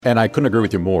And I couldn't agree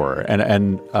with you more.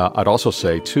 And I'd also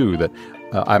say, too, that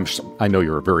I know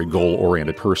you're a very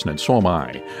goal-oriented person, and so am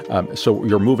I. So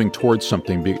you're moving towards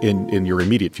something in your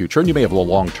immediate future, and you may have a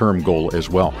long-term goal as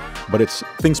well. But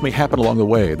things may happen along the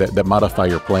way that modify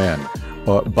your plan.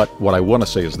 But what I want to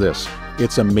say is this.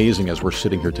 It's amazing as we're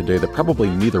sitting here today that probably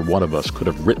neither one of us could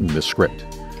have written this script.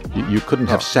 You couldn't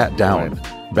have sat down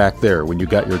back there when you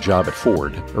got your job at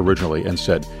Ford originally and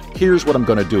said, here's what I'm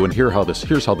going to do, and here's how this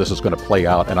is going to play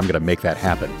out, and I'm going to make that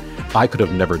happen. I could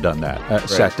have never done that.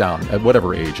 Sat down at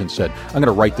whatever age and said, I'm going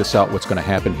to write this out, what's going to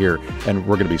happen here, and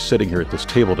we're going to be sitting here at this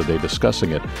table today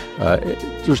discussing it.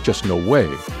 There's just no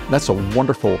way. That's a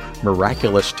wonderful,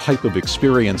 miraculous type of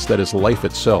experience that is life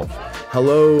itself.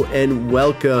 Hello and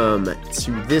welcome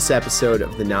to this episode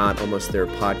of the Not Almost There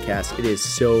podcast. It is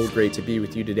so great to be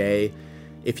with you today.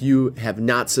 If you have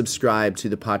not subscribed to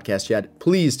the podcast yet,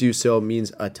 please do so. It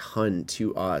means a ton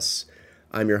to us.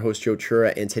 I'm your host, Joe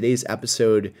Chura, and today's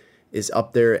episode is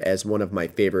up there as one of my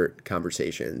favorite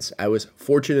conversations. I was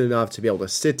fortunate enough to be able to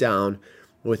sit down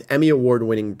with Emmy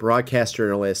Award-winning broadcast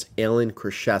journalist Alan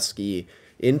Krashesky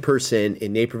in person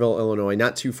in Naperville, Illinois,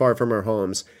 not too far from our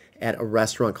homes, at a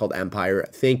restaurant called Empire.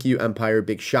 Thank you, Empire.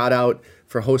 Big shout out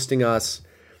for hosting us.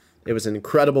 It was an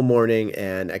incredible morning,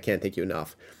 and I can't thank you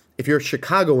enough. If you're a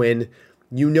Chicagoan,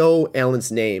 you know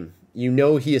Alan's name. You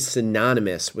know he is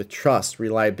synonymous with trust,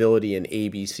 reliability, and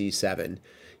ABC7.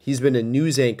 He's been a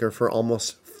news anchor for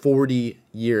almost 40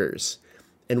 years.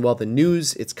 And while the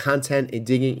news, its content, and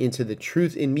digging into the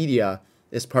truth in media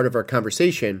is part of our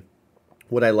conversation,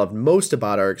 what I loved most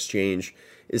about our exchange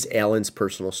is Alan's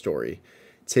personal story.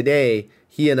 Today,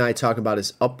 he and I talk about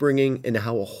his upbringing and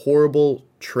how a horrible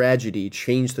tragedy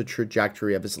changed the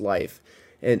trajectory of his life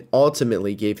and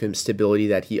ultimately gave him stability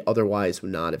that he otherwise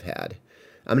would not have had.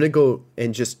 I'm going to go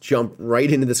and just jump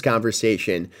right into this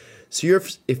conversation. So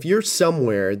if you're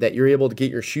somewhere that you're able to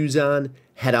get your shoes on,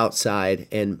 head outside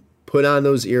and put on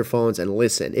those earphones and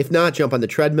listen. If not, jump on the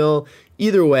treadmill.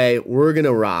 Either way, we're going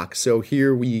to rock. So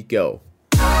here we go.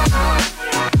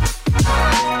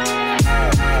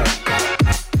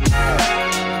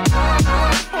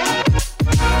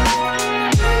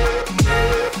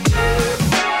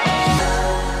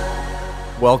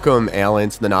 Welcome, Alan,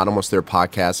 to the Not Almost There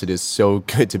podcast. It is so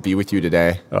good to be with you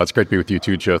today. Oh, it's great to be with you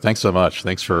too, Joe. Thanks so much.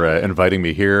 Thanks for inviting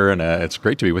me here, and it's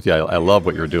great to be with you. I love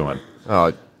what you're doing.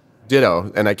 Oh,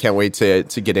 ditto. And I can't wait to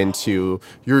get into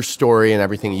your story and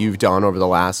everything you've done over the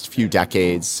last few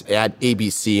decades at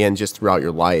ABC and just throughout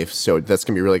your life. So that's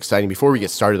going to be really exciting. Before we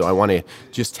get started, though, I want to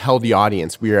just tell the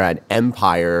audience we are at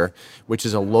Empire, which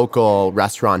is a local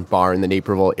restaurant bar in the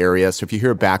Naperville area. So if you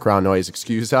hear background noise,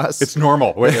 excuse us. It's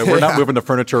normal. We're not moving the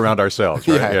furniture around ourselves,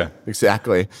 right? Yeah.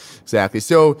 Exactly.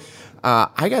 So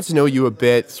I got to know you a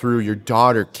bit through your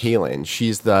daughter, Kaylin.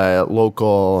 She's the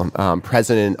local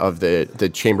president of the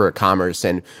Chamber of Commerce,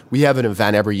 and we have an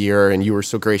event every year, and you were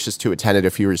so gracious to attend it a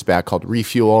few years back called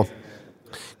Refuel.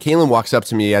 Kaylin walks up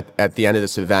to me at the end of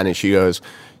this event, and she goes,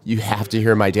 "You have to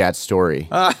hear my dad's story."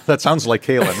 That sounds like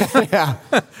Kaylin. Yeah.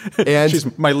 And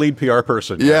she's my lead PR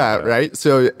person. Yeah, right?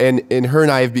 So, and her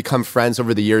and I have become friends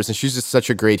over the years, and she's just such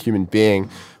a great human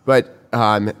being. But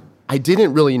I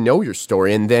didn't really know your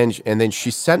story, and then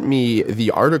she sent me the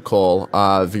article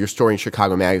of your story in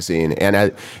Chicago Magazine, and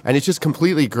it just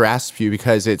completely grasped you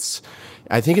because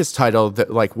I think it's titled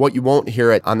like what you won't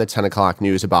hear on the 10 o'clock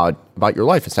news about your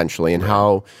life essentially, and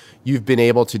how you've been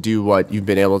able to do what you've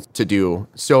been able to do.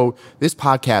 So this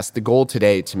podcast, the goal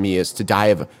today to me is to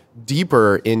dive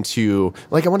deeper into,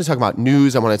 like, I want to talk about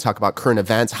news. I want to talk about current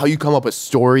events, how you come up with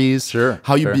stories,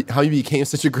 how you became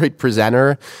such a great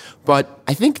presenter. But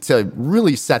I think to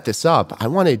really set this up, I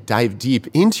want to dive deep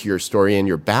into your story and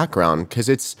your background because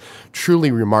it's truly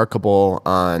remarkable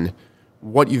on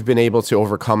what you've been able to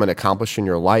overcome and accomplish in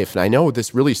your life. And I know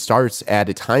this really starts at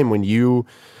a time when you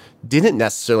didn't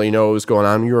necessarily know what was going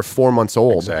on. You were 4 months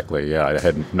old. Exactly, yeah. I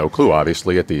had no clue,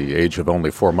 obviously. At the age of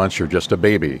only 4 months, you're just a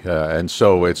baby. And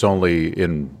so it's only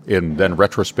in then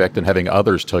retrospect and having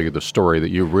others tell you the story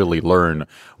that you really learn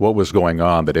what was going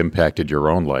on that impacted your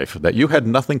own life, that you had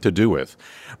nothing to do with.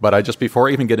 But before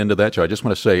I even get into that, Joe, I just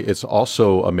want to say it's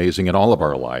also amazing in all of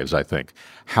our lives, I think,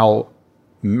 how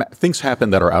things happen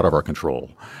that are out of our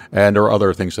control, and there are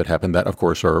other things that happen that, of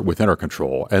course, are within our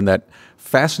control. And that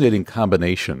fascinating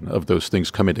combination of those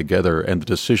things coming together and the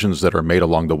decisions that are made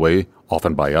along the way,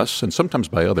 often by us and sometimes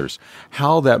by others,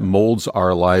 how that molds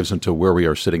our lives into where we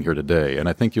are sitting here today. And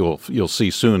I think you'll see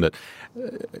soon that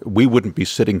we wouldn't be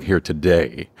sitting here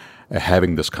today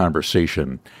having this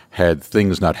conversation had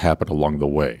things not happened along the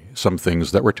way. Some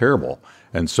things that were terrible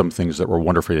and some things that were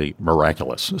wonderfully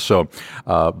miraculous. So,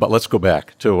 but let's go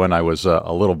back to when I was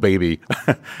a little baby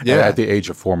at the age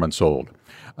of 4 months old.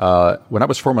 When I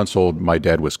was 4 months old, my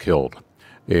dad was killed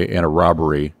in a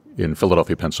robbery in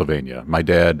Philadelphia, Pennsylvania. My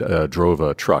dad drove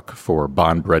a truck for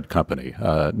Bond Bread Company,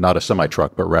 not a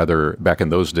semi-truck, but rather, back in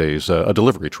those days, a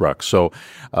delivery truck. So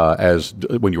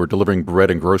when you were delivering bread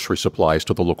and grocery supplies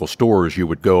to the local stores, you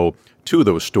would go to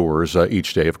those stores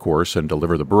each day, of course, and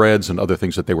deliver the breads and other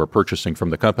things that they were purchasing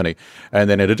from the company. And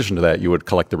then in addition to that, you would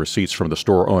collect the receipts from the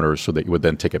store owners so that you would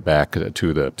then take it back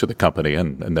to the company,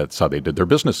 and that's how they did their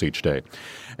business each day.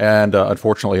 And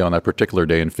unfortunately, on that particular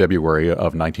day in February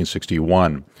of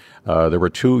 1961, there were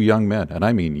two young men, and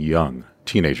I mean young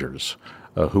teenagers,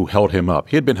 who held him up.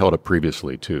 He had been held up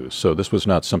previously, too, so this was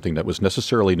not something that was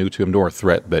necessarily new to him, nor a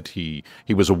threat that he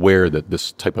was aware that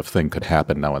this type of thing could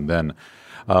happen now and then.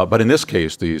 But in this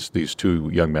case, these two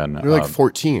young men... They're like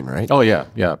 14, right? Oh, yeah.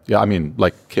 I mean,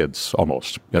 like kids,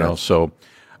 almost, you know, so...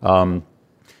 And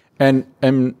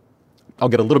I'll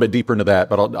get a little bit deeper into that,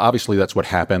 but obviously that's what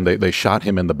happened. They shot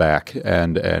him in the back,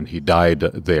 and he died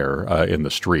there in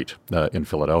the street in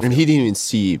Philadelphia. And he didn't even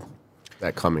see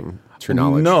that coming, to your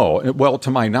knowledge? No. Well,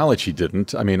 to my knowledge, he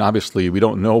didn't. I mean, obviously, we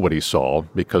don't know what he saw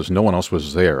because no one else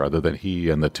was there other than he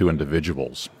and the two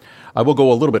individuals. I will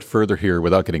go a little bit further here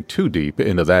without getting too deep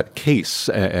into that case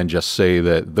and just say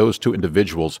that those two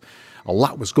individuals, a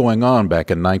lot was going on back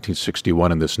in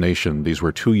 1961 in this nation. These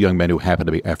were two young men who happened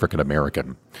to be African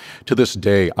American. To this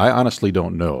day, I honestly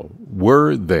don't know.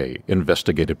 Were they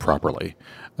investigated properly?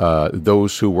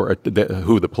 Those who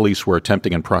the police were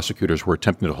attempting and prosecutors were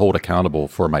attempting to hold accountable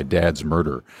for my dad's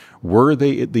murder, were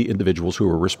they the individuals who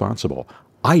were responsible?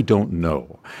 I don't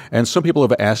know. And some people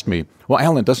have asked me, well,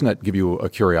 Alan, doesn't that give you a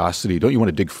curiosity? Don't you want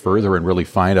to dig further and really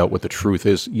find out what the truth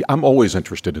is? I'm always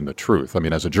interested in the truth. I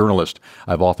mean, as a journalist,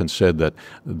 I've often said that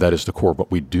that is the core of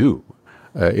what we do.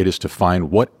 It is to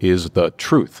find what is the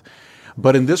truth.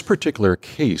 But in this particular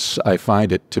case, I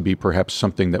find it to be perhaps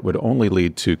something that would only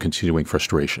lead to continuing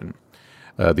frustration.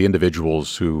 The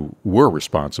individuals who were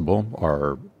responsible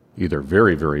are either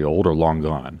very, very old or long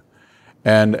gone.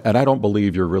 And I don't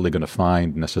believe you're really going to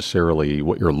find necessarily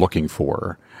what you're looking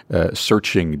for,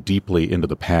 searching deeply into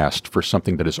the past for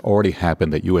something that has already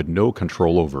happened that you had no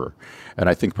control over. And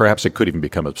I think perhaps it could even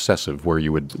become obsessive, where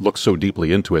you would look so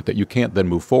deeply into it that you can't then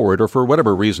move forward, or for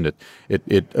whatever reason,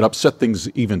 it upset things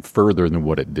even further than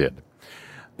what it did.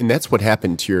 And that's what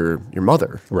happened to your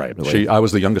mother. Right. I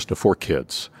was the youngest of four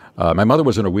kids. My mother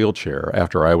was in a wheelchair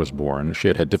after I was born. She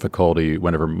had difficulty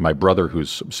whenever my brother,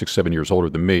 who's 6-7 years older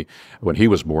than me, when he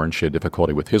was born, she had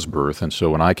difficulty with his birth. And so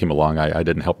when I came along, I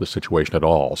didn't help the situation at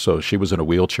all. So she was in a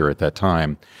wheelchair at that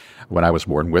time when I was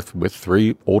born with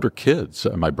three older kids,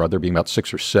 my brother being about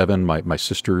 6 or 7. My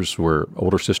sisters were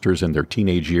older sisters in their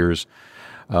teenage years.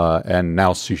 And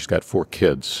now she's got 4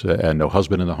 kids and no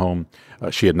husband in the home.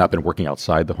 She had not been working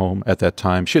outside the home at that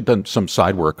time. She had done some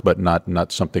side work, but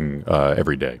not something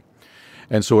every day.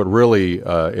 And so it really,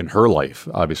 in her life,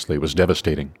 obviously, was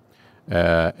devastating.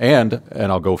 And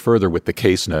I'll go further with the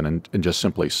case then and just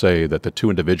simply say that the two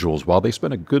individuals, while they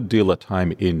spent a good deal of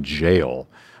time in jail,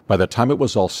 by the time it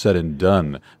was all said and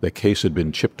done, the case had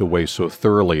been chipped away so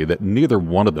thoroughly that neither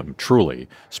one of them truly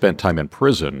spent time in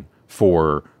prison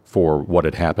for what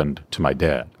had happened to my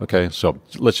dad. Okay, so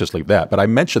let's just leave that. But I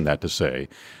mentioned that to say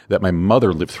that my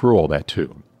mother lived through all that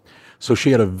too. So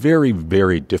she had a very,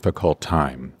 very difficult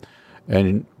time.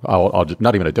 And I'll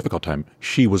not even a difficult time.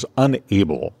 She was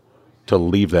unable to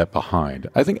leave that behind.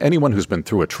 I think anyone who's been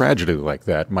through a tragedy like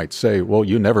that might say, well,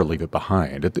 you never leave it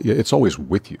behind. It's always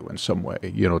with you in some way.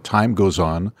 You know, time goes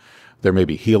on. There may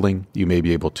be healing. You may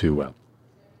be able to,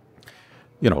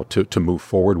 to move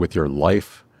forward with your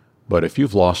life. But if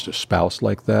you've lost a spouse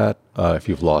like that, if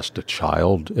you've lost a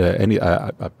child,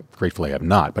 I gratefully have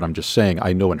not, but I'm just saying,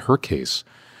 I know in her case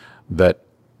that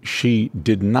she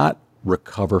did not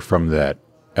recover from that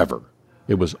ever.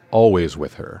 It was always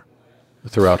with her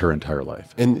throughout her entire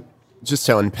life. And just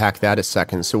to unpack that a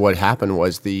second, so what happened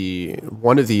was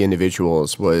one of the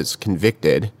individuals was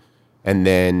convicted, and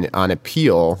then on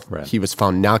appeal, he was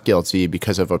found not guilty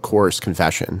because of a coerced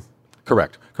confession.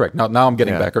 Correct. Now I'm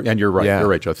getting back, and you're right. You're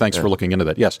right, Joe. Thanks for looking into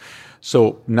that. Yes.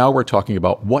 So now we're talking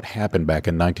about what happened back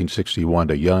in 1961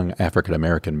 to young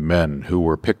African-American men who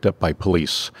were picked up by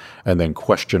police and then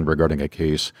questioned regarding a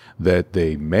case that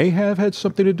they may have had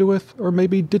something to do with or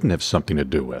maybe didn't have something to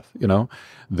do with,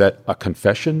 that a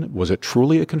confession, was it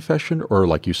truly a confession? Or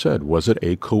like you said, was it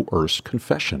a coerced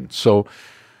confession? So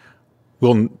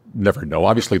we'll never know.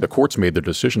 Obviously, the courts made their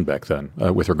decision back then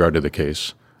with regard to the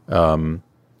case. The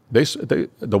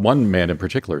one man in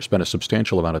particular spent a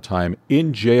substantial amount of time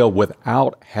in jail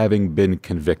without having been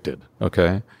convicted.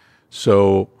 Okay,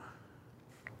 so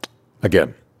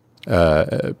again,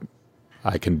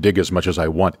 I can dig as much as I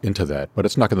want into that, but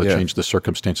it's not going to change the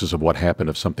circumstances of what happened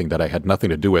of something that I had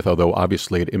nothing to do with, although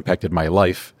obviously it impacted my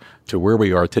life to where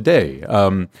we are today.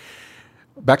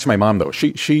 Back to my mom, though.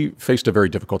 She faced a very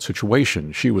difficult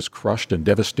situation. She was crushed and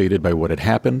devastated by what had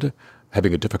happened,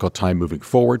 having a difficult time moving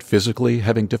forward, physically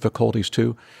having difficulties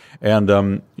too.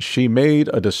 And she made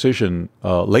a decision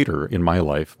later in my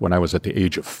life, when I was at the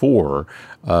age of 4,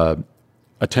 her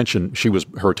attention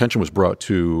was brought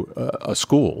to a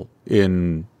school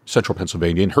in central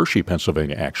Pennsylvania, in Hershey,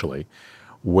 Pennsylvania, actually,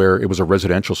 where it was a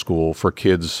residential school for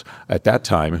kids at that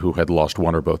time who had lost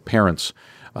one or both parents.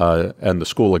 And the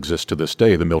school exists to this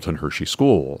day, the Milton Hershey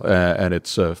School. And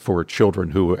it's for children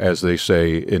who, as they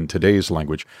say in today's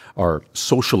language, are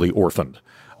socially orphaned.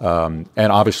 And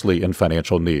obviously in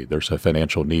financial need. There's a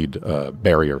financial need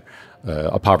barrier,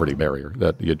 a poverty barrier,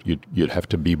 that you'd have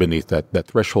to be beneath that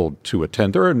threshold to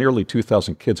attend. There are nearly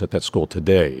 2,000 kids at that school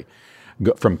today,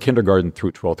 from kindergarten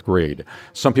through 12th grade.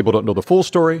 Some people don't know the full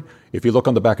story. If you look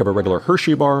on the back of a regular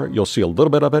Hershey bar, you'll see a little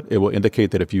bit of it. It will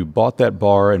indicate that if you bought that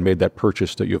bar and made that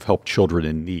purchase, that you've helped children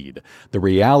in need. The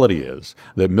reality is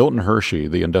that Milton Hershey,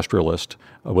 the industrialist,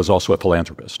 was also a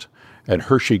philanthropist. And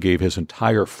Hershey gave his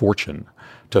entire fortune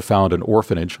to found an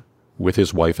orphanage with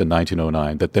his wife in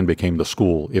 1909 that then became the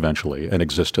school eventually and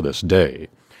exists to this day.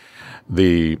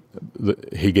 He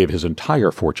gave his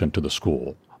entire fortune to the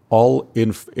school, all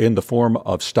in the form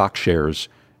of stock shares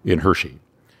in Hershey.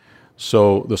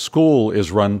 So the school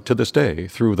is run to this day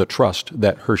through the trust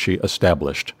that Hershey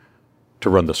established to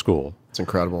run the school. It's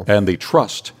incredible. And the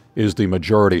trust is the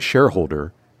majority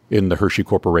shareholder in the Hershey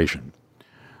Corporation.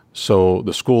 So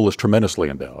the school is tremendously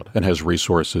endowed and has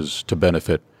resources to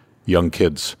benefit young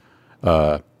kids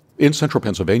in central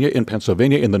Pennsylvania, in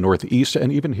the Northeast,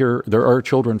 and even here, there are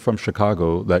children from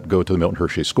Chicago that go to the Milton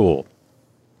Hershey School.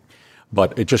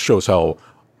 But it just shows how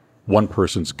one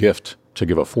person's gift to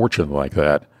give a fortune like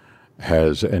that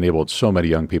has enabled so many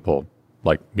young people,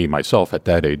 like me, myself, at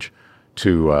that age,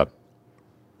 to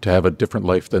have a different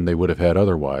life than they would have had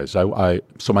otherwise.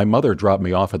 So my mother dropped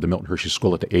me off at the Milton Hershey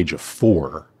School at the age of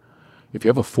 4. If you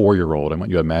have a 4-year-old, I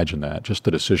want you to imagine that, just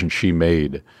the decision she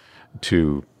made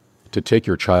to take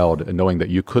your child, and knowing that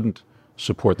you couldn't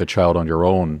support the child on your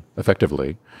own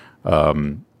effectively,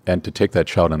 and to take that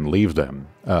child and leave them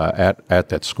at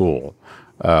that school.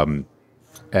 And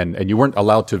you weren't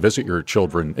allowed to visit your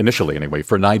children, initially anyway,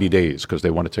 for 90 days because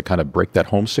they wanted to kind of break that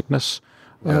homesickness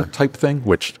type thing,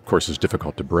 which, of course, is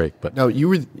difficult to break. But now, you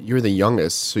were the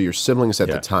youngest, so your siblings at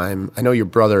the time, I know your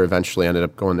brother eventually ended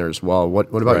up going there as well. What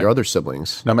about your other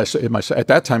siblings? Now, at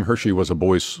that time, Hershey was a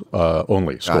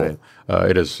boys-only school.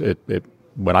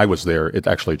 When I was there, it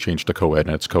actually changed to co-ed,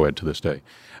 and it's co-ed to this day.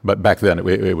 But back then,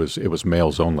 it was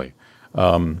males only.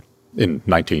 In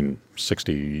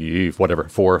 1960, whatever,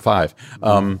 4 or 5.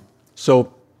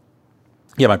 So,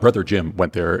 yeah, my brother Jim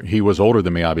went there. He was older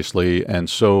than me, obviously, and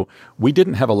so we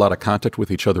didn't have a lot of contact with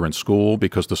each other in school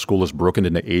because the school is broken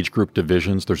into age group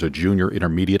divisions. There's a junior,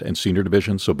 intermediate, and senior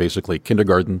division. So basically,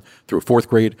 kindergarten through 4th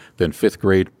grade, then 5th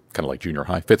grade, kind of like junior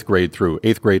high, 5th grade through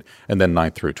 8th grade, and then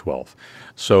 9th through 12th.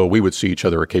 So we would see each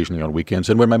other occasionally on weekends.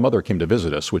 And when my mother came to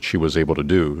visit us, which she was able to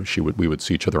do, we would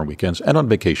see each other on weekends and on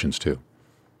vacations too.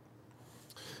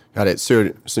 Got it.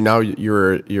 So now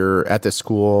you're at the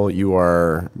school. You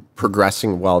are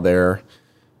progressing well there.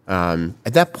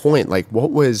 At that point, like,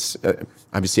 what was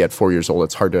obviously at 4 years old,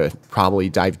 it's hard to probably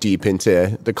dive deep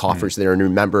into the coffers there and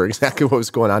remember exactly what was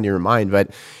going on in your mind.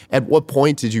 But at what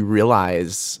point did you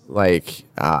realize, like,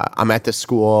 I'm at the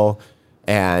school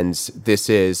and this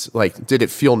is like, did it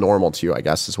feel normal to you? I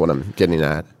guess is what I'm getting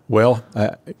at. Well,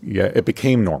 it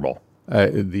became normal.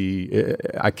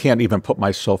 I can't even put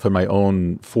myself in my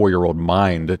own 4-year-old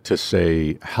mind to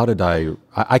say, how did I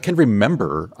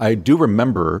do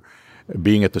remember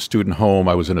being at the student home.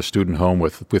 I was in a student home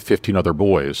with 15 other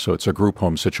boys. So it's a group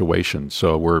home situation.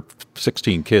 So we're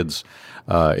 16 kids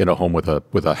in a home with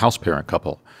a house parent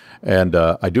couple. And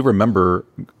I do remember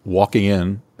walking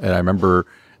in, and I remember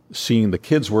seeing the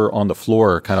kids were on the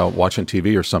floor kind of watching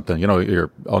TV or something. You know,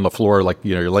 you're on the floor, like,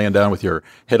 you know, you're laying down with your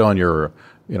head on your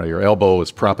elbow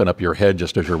is propping up your head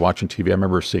just as you're watching TV. I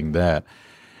remember seeing that.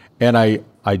 And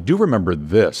I do remember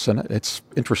this, and it's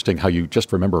interesting how you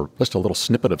just remember just a little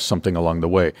snippet of something along the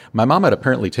way. My mom had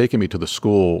apparently taken me to the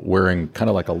school wearing kind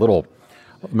of like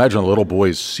imagine a little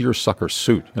boy's seersucker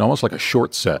suit, almost like a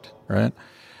short set, right?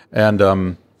 And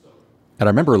I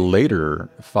remember later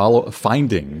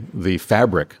finding the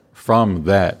fabric from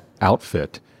that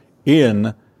outfit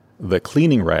in the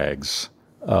cleaning rags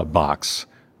box,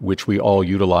 which we all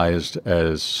utilized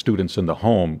as students in the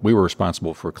home. We were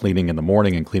responsible for cleaning in the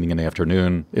morning and cleaning in the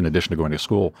afternoon, in addition to going to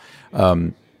school.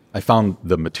 I found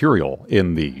the material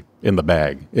in the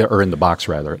bag, or in the box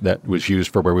rather, that was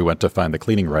used for where we went to find the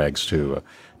cleaning rags to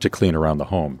clean around the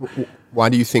home. Why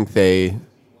do you think they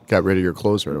got rid of your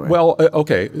clothes right away? Well,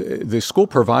 okay, the school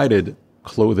provided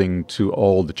clothing to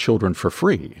all the children for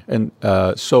free, and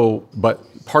but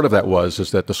part of that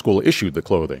is that the school issued the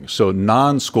clothing. So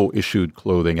non-school issued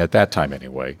clothing at that time,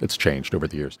 anyway, it's changed over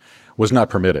the years, was not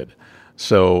permitted.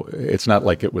 So it's not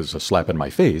like it was a slap in my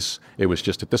face. It was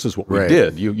just that this is what we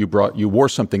did. You wore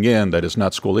something in that is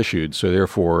not school issued, so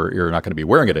therefore you're not going to be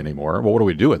wearing it anymore. Well, what do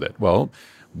we do with it? Well,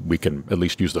 we can at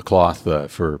least use the cloth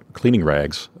for cleaning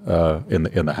rags in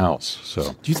the house.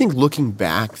 So, do you think looking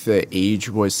back, the age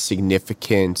was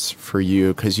significant for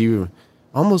you? Because you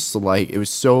almost like it was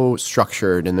so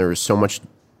structured, and there was so much.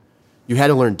 You had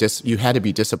to learn. You had to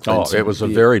be disciplined. Oh, it was a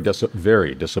very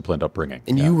disciplined upbringing.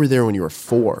 And you were there when you were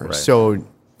 4. Right. So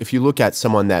if you look at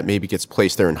someone that maybe gets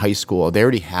placed there in high school, they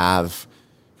already have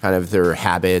kind of their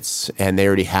habits, and they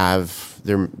already have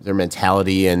their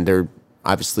mentality, and they're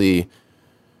obviously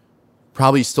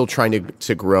probably still trying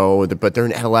to grow, but they're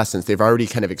in adolescence. They've already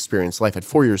kind of experienced life. At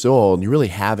 4 years old, you really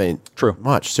haven't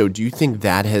much. So do you think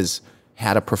that has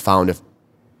had a profound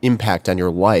impact on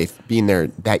your life, being there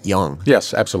that young?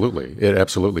 Yes, absolutely. It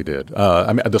absolutely did.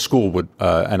 I mean, the school would,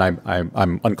 and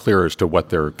I'm unclear as to what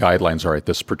their guidelines are at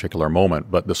this particular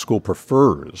moment, but the school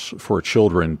prefers for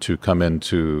children to come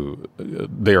into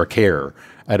their care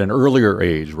at an earlier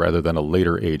age rather than a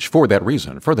later age for that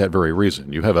very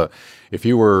reason.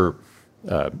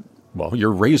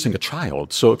 You're raising a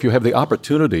child. So if you have the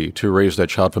opportunity to raise that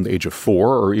child from the age of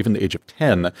 4 or even the age of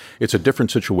 10, it's a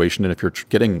different situation than if you're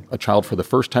getting a child for the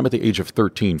first time at the age of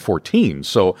 13, 14.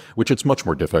 So, which it's much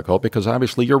more difficult because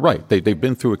obviously you're right. They've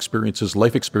been through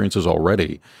life experiences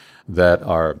already that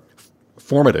are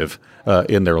formative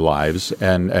in their lives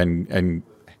and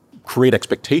create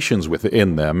expectations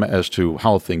within them as to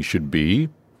how things should be.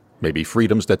 Maybe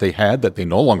freedoms that they had that they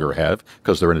no longer have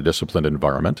because they're in a disciplined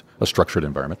environment, a structured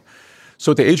environment.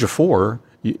 So at the age of 4,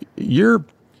 you're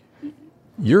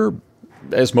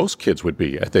as most kids would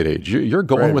be at that age, you're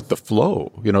going with the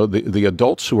flow. You know, the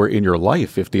adults who are in your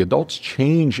life, if the adults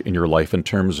change in your life in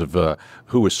terms of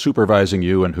who is supervising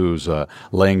you and who's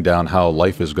laying down how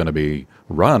life is going to be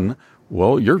run,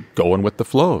 well, you're going with the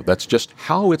flow. That's just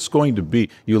how it's going to be.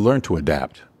 You learn to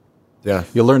adapt. Yeah.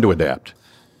 You learn to adapt.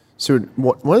 So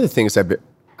one of the things I've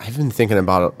been thinking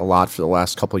about a lot for the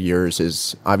last couple of years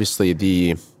is obviously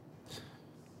the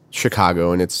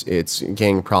Chicago and its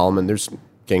gang problem, and there's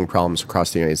gang problems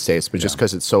across the United States, but just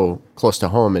because it's so close to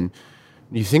home, and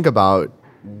you think about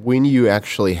when you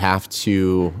have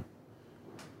to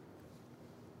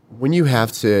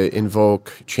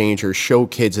invoke change or show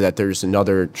kids that there's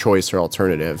another choice or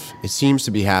alternative, it seems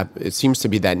to be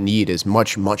that need is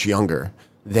much, much younger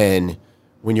than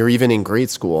when you're even in grade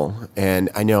school. And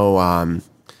I know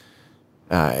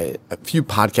a few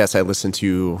podcasts I listened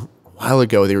to a while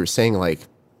ago, they were saying like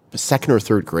the 2nd or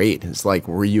 3rd grade is like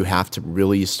where you have to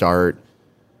really start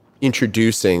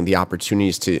introducing the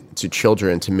opportunities to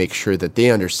children to make sure that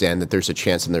they understand that there's a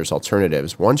chance and there's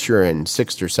alternatives. Once you're in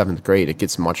 6th or 7th grade, it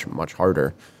gets much, much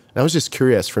harder. And I was just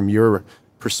curious from your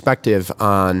perspective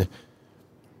on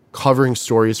covering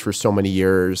stories for so many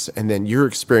years and then your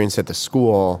experience at the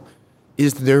school.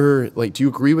 Is there, do you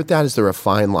agree with that? Is there a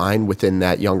fine line within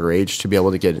that younger age to be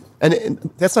able to get,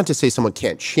 and that's not to say someone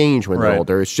can't change when they're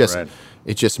older. It's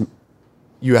just,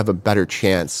 you have a better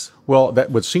chance. Well,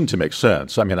 that would seem to make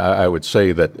sense. I mean, I would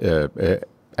say that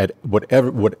at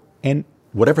whatever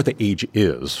the age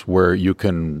is where you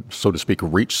can, so to speak,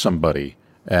 reach somebody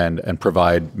and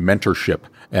provide mentorship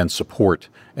and support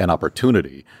and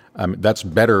opportunity, that's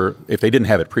better if they didn't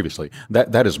have it previously.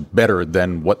 That is better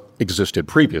than what existed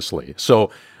previously. So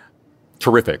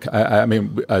terrific. I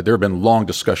mean, there have been long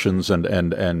discussions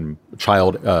and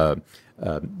child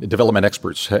development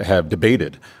experts have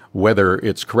debated whether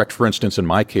it's correct, for instance, in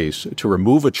my case, to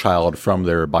remove a child from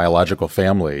their biological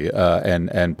family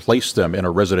and place them in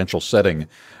a residential setting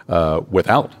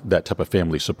without that type of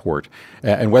family support,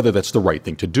 and whether that's the right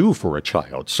thing to do for a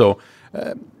child. So.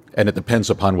 And it depends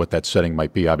upon what that setting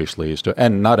might be, obviously.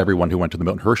 And not everyone who went to the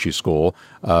Milton Hershey School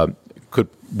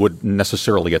would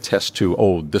necessarily attest to,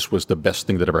 oh, this was the best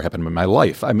thing that ever happened in my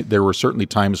life. I mean, there were certainly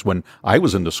times when I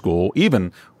was in the school,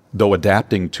 even though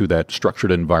adapting to that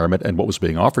structured environment and what was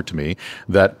being offered to me,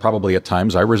 that probably at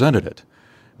times I resented it.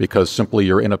 Because simply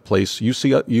you're in a place,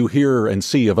 you hear and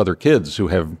see of other kids who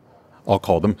have I'll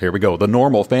call them, here we go, the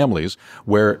normal families,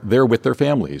 where they're with their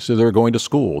families. So they're going to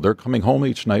school. They're coming home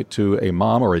each night to a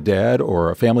mom or a dad or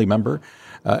a family member,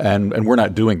 and we're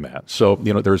not doing that. So,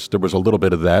 there was a little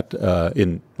bit of that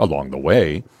along the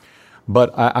way.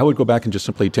 But I would go back and just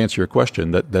simply to answer your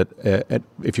question that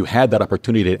if you had that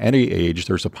opportunity at any age,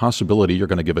 there's a possibility you're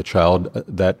going to give a child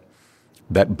that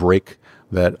break,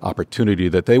 that opportunity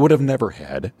that they would have never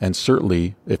had. And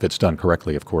certainly, if it's done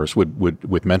correctly, of course,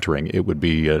 with mentoring, it would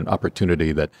be an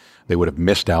opportunity that they would have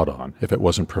missed out on if it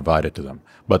wasn't provided to them.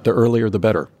 But the earlier, the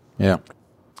better. Yeah.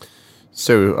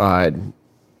 So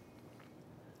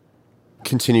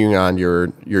continuing on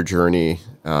your journey,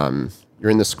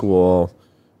 you're in the school,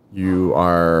 you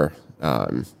are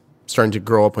starting to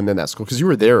grow up within that school, because you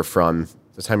were there from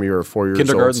the time you were 4 years old.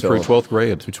 Kindergarten through 12th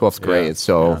grade. Through 12th grade. Yeah.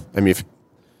 So, I mean,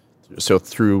 so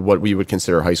through what we would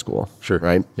consider high school. Sure.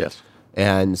 Right? Yes.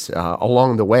 And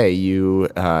along the way,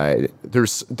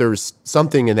 there's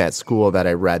something in that school that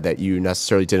I read that you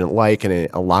necessarily didn't like, and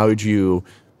it allowed you,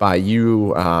 by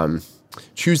you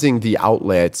choosing the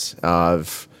outlet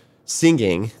of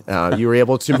singing, you were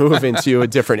able to move into a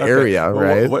different area,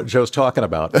 right? What Joe's talking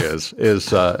about is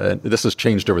and this has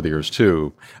changed over the years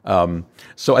too.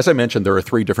 So as I mentioned, there are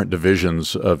 3 different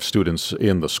divisions of students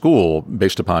in the school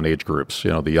based upon age groups.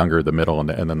 The younger, the middle,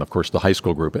 and then of course the high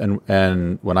school group.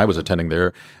 And when I was attending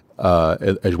there,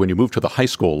 when you move to the high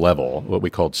school level, what we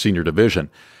called senior division,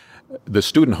 the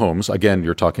student homes, again,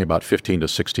 you're talking about 15 to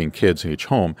 16 kids in each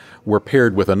home, were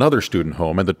paired with another student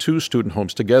home, and the 2 student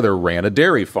homes together ran a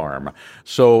dairy farm.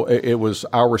 So it was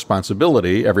our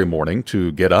responsibility every morning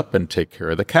to get up and take care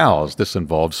of the cows. This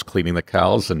involves cleaning the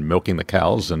cows and milking the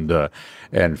cows and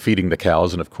feeding the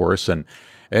cows, and of course, and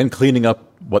cleaning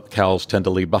up what cows tend to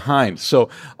leave behind. So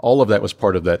all of that was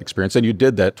part of that experience. And you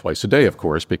did that twice a day, of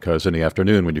course, because in the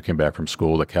afternoon when you came back from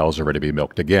school, the cows are ready to be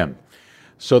milked again.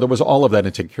 So there was all of that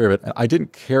and taking care of it. I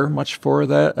didn't care much for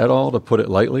that at all, to put it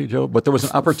lightly, Joe, but there was an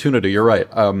opportunity. You're right.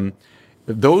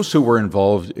 Those who were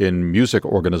involved in music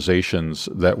organizations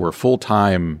that were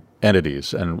full-time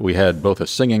entities, and we had both a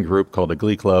singing group called a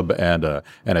glee club and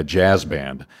a jazz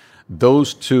band.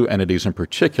 Those 2 entities in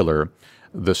particular,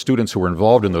 the students who were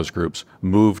involved in those groups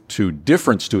moved to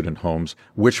different student homes,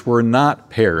 which were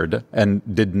not paired and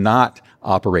did not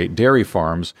operate dairy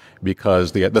farms,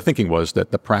 because the thinking was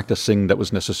that the practicing that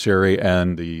was necessary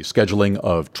and the scheduling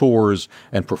of tours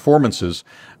and performances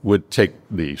would take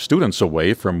the students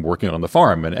away from working on the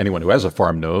farm. And anyone who has a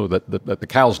farm know that the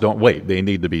cows don't wait. They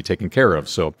need to be taken care of.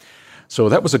 So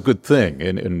that was a good thing.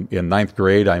 In 9th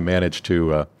grade, I managed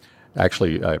to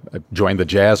Actually, I joined the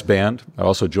jazz band. I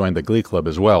also joined the glee club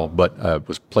as well, but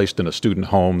was placed in a student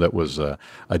home that was a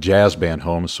jazz band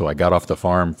home, so I got off the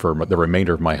farm for the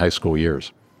remainder of my high school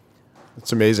years.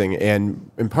 That's amazing.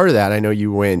 And part of that, I know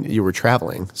you were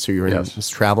traveling, so you were in this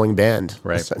traveling band,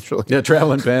 right? Essentially. Yeah,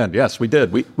 traveling band. Yes, we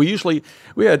did. We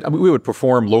would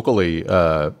perform locally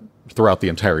throughout the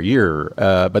entire year,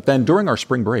 but then during our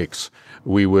spring breaks,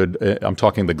 we would, I'm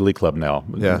talking the glee club now,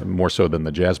 more so than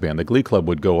the jazz band. The glee club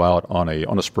would go out on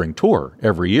a spring tour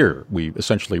every year. We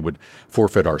essentially would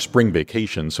forfeit our spring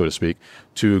vacation, so to speak,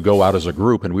 to go out as a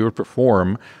group, and we would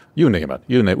perform, you name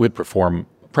it. We'd perform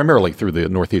primarily through the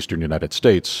northeastern United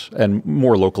States, and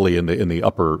more locally in the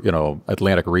upper,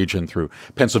 Atlantic region, through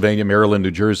Pennsylvania, Maryland,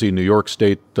 New Jersey, New York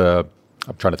State. I'm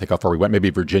trying to think how far we went, maybe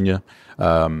Virginia,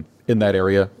 in that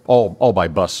area, all by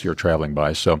bus you're traveling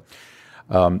by. So.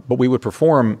 But we would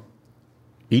perform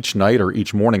each night or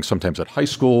each morning, sometimes at high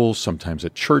schools, sometimes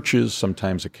at churches,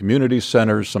 sometimes at community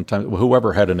centers, sometimes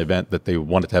whoever had an event that they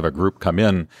wanted to have a group come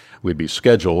in, we'd be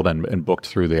scheduled and booked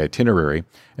through the itinerary,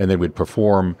 and then we'd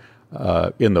perform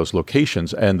in those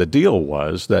locations. And the deal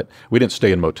was that we didn't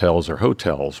stay in motels or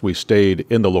hotels. We stayed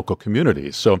in the local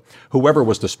communities. So whoever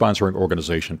was the sponsoring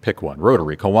organization, pick one,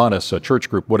 Rotary, Kiwanis, a church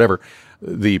group, whatever,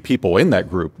 the people in that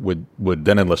group would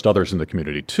then enlist others in the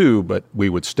community too, but we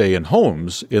would stay in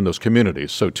homes in those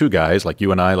communities. So 2 guys like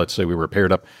you and I, let's say we were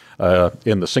paired up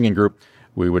in the singing group,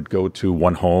 we would go to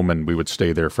one home and we would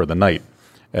stay there for the night.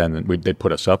 And they'd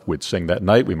put us up, we'd sing that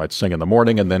night, we might sing in the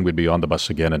morning, and then we'd be on the bus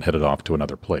again and headed off to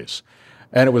another place.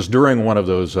 And it was during one of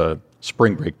those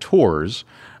spring break tours,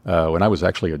 when I was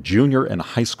actually a junior in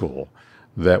high school,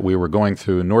 that we were going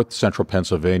through north central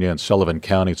Pennsylvania and Sullivan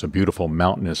County. It's a beautiful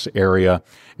mountainous area.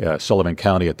 Sullivan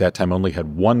County at that time only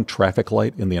had 1 traffic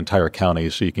light in the entire county,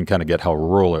 so you can kind of get how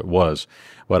rural it was.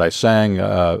 But I sang,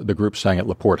 the group sang at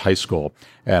LaPorte High School,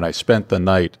 and I spent the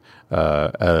night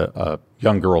at a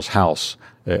young girl's house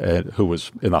who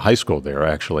was in the high school there,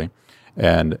 actually.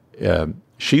 And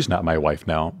she's not my wife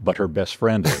now, but her best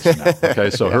friend is now. Okay,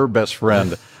 so her best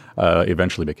friend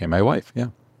eventually became my wife, yeah.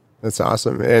 That's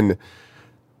awesome. And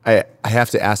I have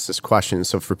to ask this question.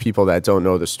 So for people that don't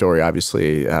know the story,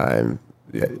 obviously,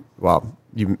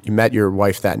 you met your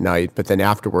wife that night, but then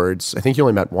afterwards, I think you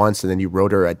only met once, and then you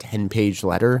wrote her a 10-page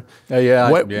letter.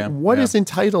 What is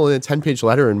entitled in a 10-page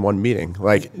letter in one meeting?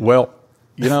 Like, well,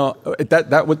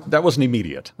 that wasn't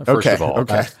immediate. First of all,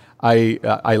 okay.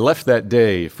 I left that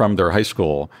day from their high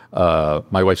school.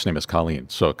 My wife's name is Colleen.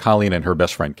 So Colleen and her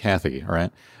best friend Kathy, all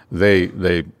right,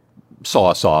 they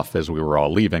saw us off as we were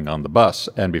all leaving on the bus.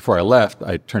 And before I left,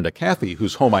 I turned to Kathy,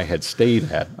 whose home I had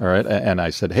stayed at, all right, and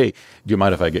I said, "Hey, do you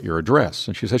mind if I get your address?"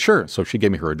 And she said, "Sure." So she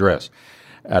gave me her address.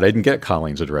 And I didn't get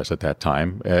Colleen's address at that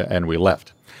time, and we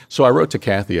left. So I wrote to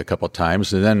Kathy a couple of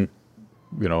times, and then,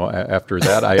 after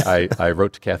that, I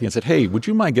wrote to Kathy and said, "Hey, would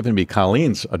you mind giving me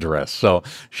Colleen's address?" So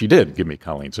she did give me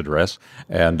Colleen's address,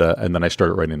 and then I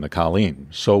started writing to Colleen.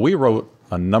 So we wrote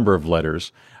a number of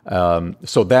letters.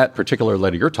 So that particular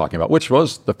letter you're talking about, which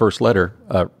was the first letter,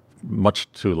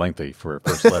 much too lengthy for a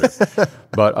first letter,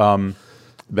 but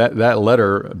that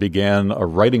letter began a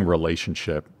writing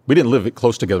relationship. We didn't live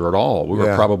close together at all. We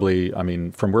were probably,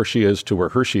 from where she is to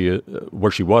where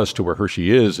she was to where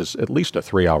she is at least a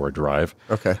 3-hour drive.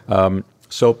 Okay.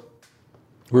 So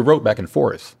we wrote back and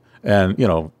forth, and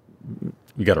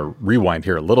you got to rewind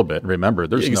here a little bit and remember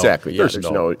there's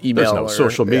no email, there's no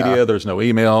social media, there's no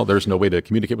email, there's no way to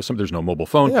communicate with someone, there's no mobile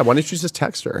phone. Yeah, why don't you just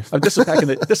text her? This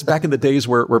is back in the days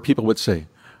where people would say,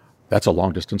 "That's a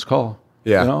long distance call."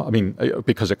 Yeah.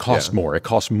 Because it costs more. It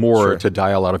costs more to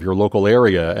dial out of your local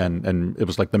area, and it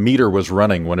was like the meter was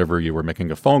running whenever you were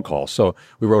making a phone call. So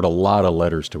we wrote a lot of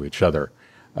letters to each other.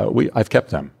 I've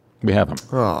kept them. We have them.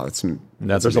 Oh, that's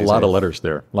there's amazing. a lot of letters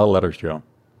there. A lot of letters, Joe.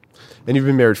 And you've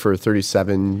been married for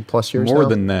 37 plus years More now?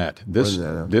 than that.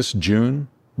 This June,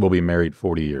 we'll be married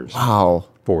 40 years. Wow.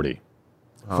 40.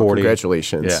 Oh, 40.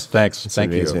 Congratulations. Yeah, thanks. That's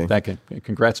Thank amazing. you. Thank you.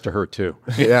 Congrats to her, too.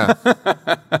 Yeah.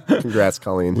 Congrats,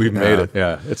 Colleen. We've made it.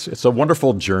 Yeah. It's a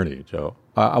wonderful journey, Joe.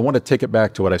 I want to take it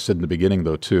back to what I said in the beginning,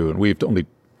 though, too. And we've only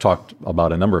talked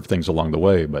about a number of things along the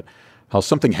way, but how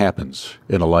something happens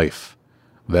in a life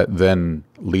that then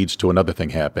leads to another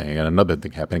thing happening and another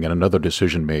thing happening and another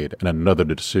decision made and another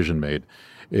decision made.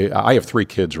 I have 3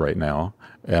 kids right now,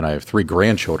 and I have 3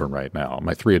 grandchildren right now.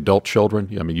 My 3 adult children,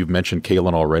 you've mentioned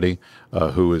Kaylin already,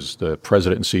 who is the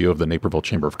president and CEO of the Naperville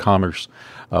Chamber of Commerce.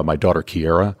 My daughter,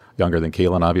 Kiara, younger than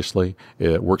Kaylin, obviously,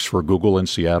 works for Google in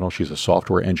Seattle. She's a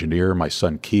software engineer. My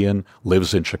son, Kian,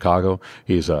 lives in Chicago.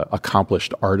 He's an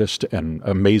accomplished artist and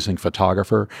amazing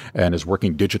photographer and is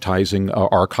working digitizing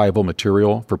archival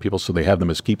material for people so they have them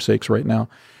as keepsakes right now.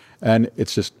 And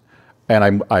it's just...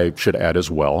 And I should add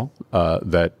as well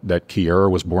that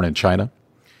Kiara was born in China,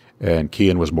 and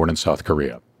Kian was born in South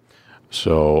Korea.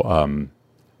 So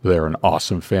they're an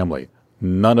awesome family.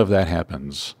 None of that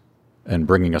happens, and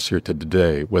bringing us here to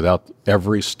today without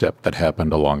every step that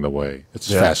happened along the way. It's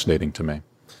fascinating to me.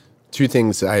 2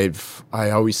 things I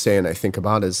always say and I think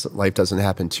about is life doesn't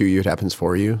happen to you; it happens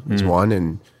for you. It's one,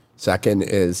 and second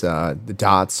is the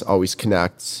dots always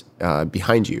connect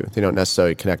behind you. They don't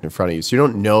necessarily connect in front of you. So you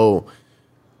don't know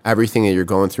everything that you're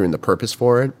going through and the purpose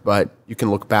for it, but you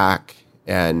can look back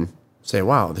and say,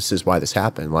 wow, this is why this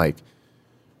happened. Like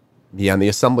me on the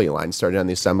assembly line, started on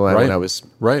the assembly line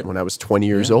when I was 20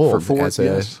 years old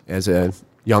as a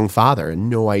young father and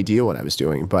no idea what I was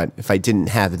doing. But if I didn't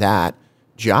have that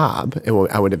job,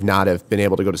 I would have not have been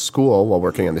able to go to school while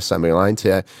working on the assembly line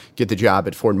to get the job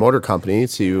at Ford Motor Company,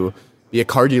 to be a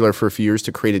car dealer for a few years,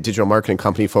 to create a digital marketing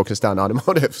company focused on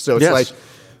automotive. So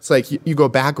it's like you go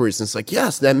backwards and it's like,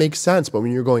 yes, that makes sense. But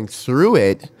when you're going through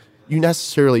it, you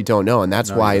necessarily don't know. And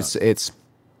that's why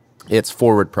it's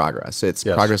forward progress. It's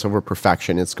progress over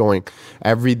perfection. It's going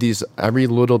every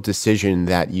little decision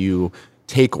that you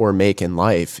take or make in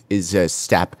life is a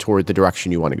step toward the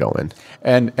direction you want to go in.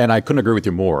 And I couldn't agree with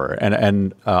you more.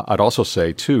 And I'd also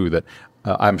say too that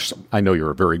I know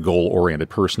you're a very goal-oriented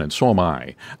person, and so am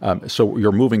I. So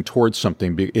you're moving towards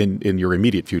something in your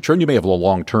immediate future, and you may have a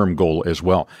long-term goal as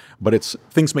well. But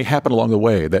things may happen along the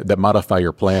way that modify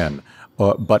your plan.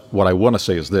 But what I want to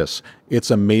say is this: it's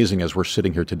amazing as we're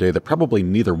sitting here today that probably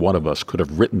neither one of us could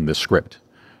have written this script.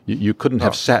 You couldn't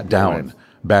have sat down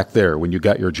back there when you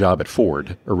got your job at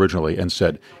Ford originally and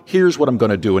said, here's what I'm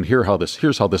going to do, and here's how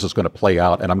this is going to play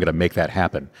out, and I'm going to make that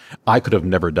happen. I could have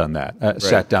never done that.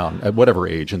 Sat down at whatever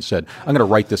age and said, I'm going to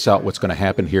write this out, what's going to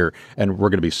happen here, and we're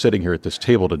going to be sitting here at this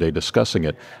table today discussing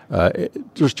it.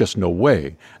 There's just no way.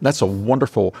 And that's a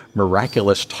wonderful,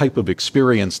 miraculous type of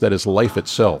experience that is life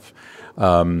itself.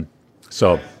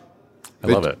 So I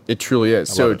love it. It truly is.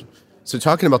 So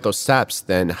talking about those steps,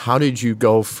 then how did you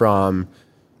go from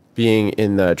being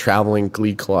in the traveling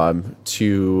glee club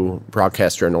to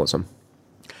broadcast journalism?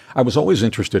 I was always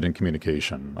interested in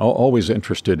communication, always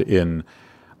interested in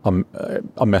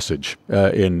a message,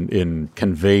 in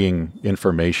conveying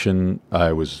information.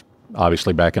 I was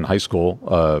obviously back in high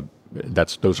school.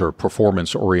 Those are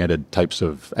performance-oriented types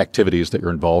of activities that you're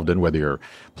involved in, whether you're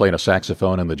playing a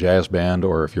saxophone in the jazz band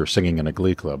or if you're singing in a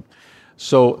glee club.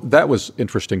 So that was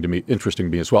interesting to me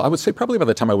as well. I would say probably by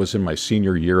the time I was in my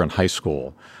senior year in high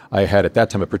school, I had at that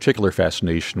time a particular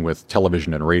fascination with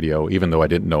television and radio, even though I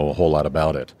didn't know a whole lot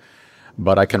about it.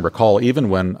 But I can recall even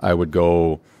when I would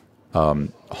go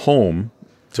home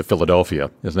to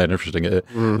Philadelphia. Isn't that interesting?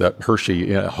 That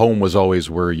Hershey, home was always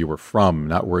where you were from,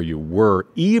 not where you were,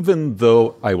 even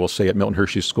though I will say at Milton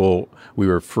Hershey School, we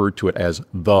referred to it as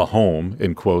the home,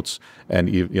 in quotes, and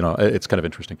it's kind of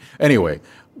interesting. Anyway,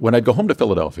 when I'd go home to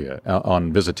Philadelphia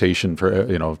on visitation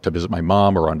to visit my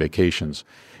mom or on vacations,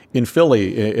 in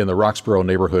Philly, in the Roxborough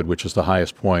neighborhood, which is the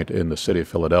highest point in the city of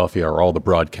Philadelphia, are all the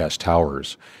broadcast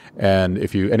towers. And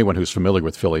anyone who's familiar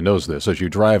with Philly knows this. As you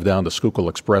drive down the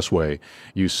Schuylkill Expressway,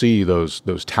 you see those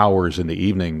towers in the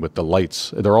evening with the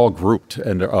lights. They're all grouped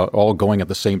and they're all going at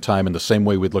the same time in the same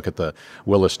way we'd look at the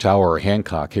Willis Tower or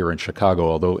Hancock here in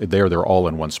Chicago, although they're all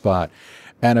in one spot.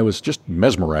 And it was just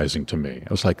mesmerizing to me.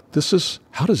 I was like,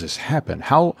 how does this happen?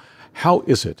 How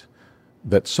is it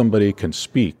that somebody can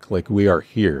speak like we are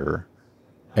here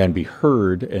and be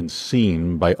heard and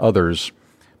seen by others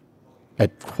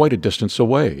at quite a distance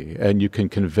away, and you can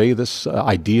convey this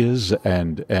ideas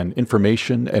and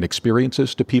information and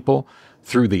experiences to people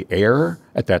through the air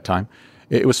at that time?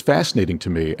 It was fascinating to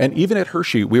me. And even at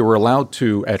Hershey, we were allowed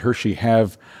to, at Hershey,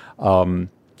 have,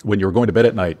 when you were going to bed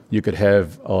at night, you could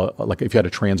have, like if you had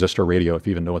a transistor radio, if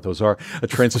you even know what those are, a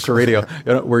transistor radio,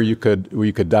 where you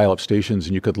could dial up stations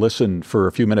and you could listen for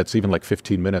a few minutes, even like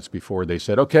 15 minutes before they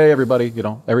said, okay, everybody,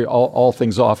 all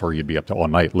things off, or you'd be up to all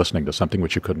night listening to something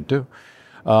which you couldn't do.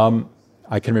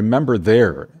 I can remember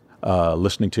there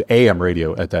listening to AM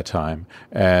radio at that time.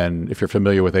 And if you're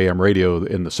familiar with AM radio,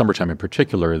 in the summertime in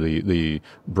particular, the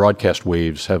broadcast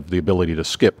waves have the ability to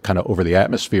skip kind of over the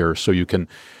atmosphere, so you can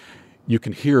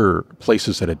hear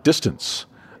places at a distance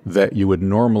that you would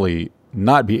normally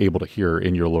not be able to hear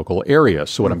in your local area.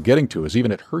 So what I'm getting to is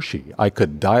even at Hershey, I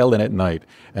could dial in at night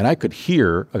and I could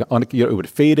hear, it would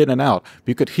fade in and out, but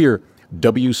you could hear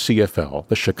WCFL,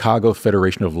 the Chicago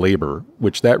Federation of Labor,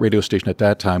 which that radio station at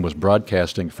that time was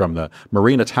broadcasting from the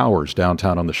Marina Towers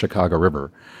downtown on the Chicago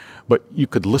River. But you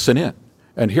could listen in.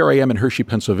 And here I am in Hershey,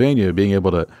 Pennsylvania, being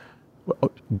able to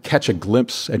catch a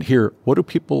glimpse and hear what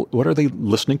are they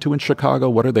listening to in Chicago?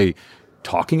 What are they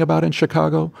talking about in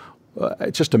Chicago?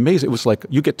 It's just amazing. It was like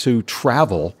you get to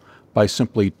travel by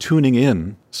simply tuning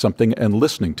in something and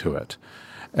listening to it.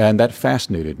 And that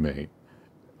fascinated me.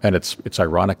 And it's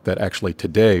ironic that actually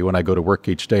today, when I go to work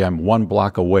each day, I'm 1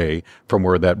 block away from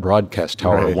where that broadcast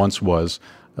tower once was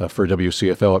for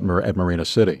WCFL at Marina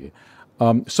City.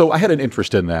 So I had an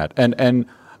interest in that. And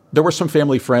there were some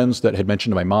family friends that had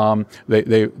mentioned to my mom.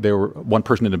 They were one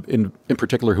person in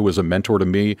particular who was a mentor to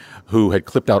me, who had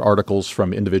clipped out articles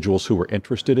from individuals who were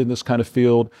interested in this kind of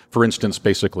field. For instance,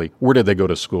 basically, where did they go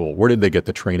to school? Where did they get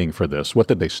the training for this? What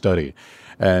did they study?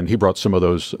 And he brought some of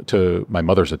those to my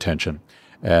mother's attention.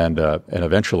 And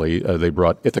eventually they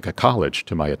brought Ithaca College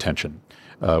to my attention,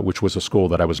 which was a school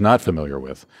that I was not familiar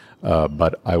with,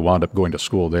 but I wound up going to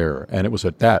school there. And it was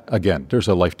at that, again, there's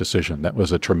a life decision. That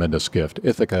was a tremendous gift.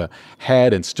 Ithaca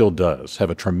had and still does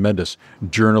have a tremendous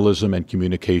journalism and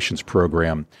communications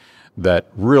program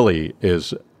that really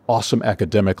is awesome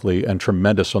academically and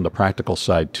tremendous on the practical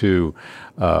side too.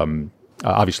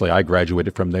 Obviously, I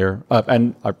graduated from there.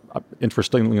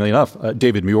 Interestingly enough,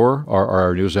 David Muir,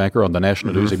 our news anchor on the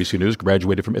national news, ABC News,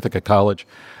 graduated from Ithaca College.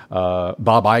 Bob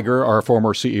Iger, our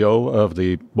former CEO of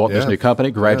the Walt Disney Company,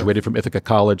 graduated from Ithaca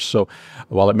College. So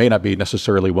while it may not be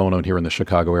necessarily well known here in the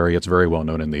Chicago area, it's very well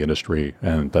known in the industry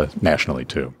and nationally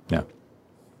too. Yeah.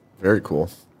 Very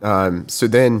cool. So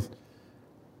then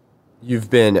you've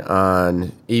been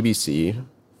on ABC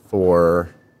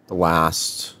for the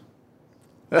last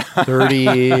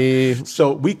 30.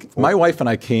 So my wife and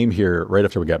I came here right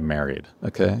after we got married.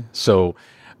 Okay. So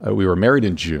we were married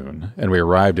in June and we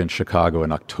arrived in Chicago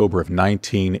in October of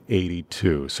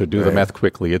 1982. So do the math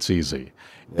quickly. It's easy.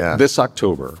 Yeah. This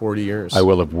October, 40 years. I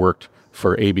will have worked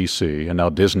for ABC and now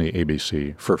Disney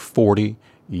ABC for 40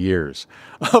 years.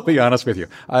 I'll be honest with you.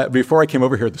 Before I came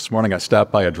over here this morning, I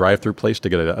stopped by a drive-through place to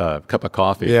get a cup of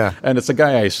coffee. Yeah. And it's a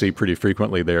guy I see pretty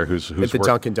frequently there who's At the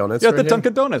Dunkin' Donuts. Yeah, right the here?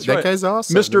 Dunkin' Donuts. That right. guy's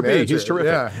awesome. Mr. The B, manager. he's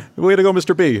terrific. Yeah. Way to go,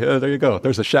 Mr. B. There you go.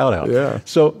 There's a shout out. Yeah.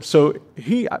 So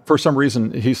he, for some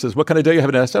reason, he says, "What kind of day you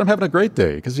having?" I said, "I'm having a great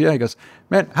day." Because he goes,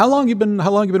 "Man, how long you been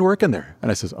working there?" And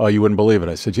I says, "Oh, you wouldn't believe it."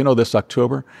 I said, "This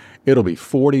October, it'll be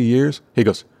 40 years." He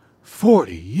goes,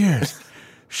 40 years.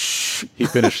 Shh. He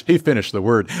finished the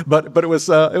word, but it was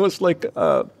like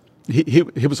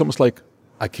he was almost like,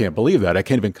 "I can't believe that. I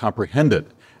can't even comprehend it."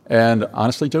 And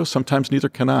honestly, Joe, sometimes neither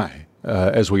can I.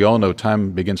 As we all know,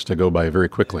 time begins to go by very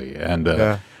quickly, and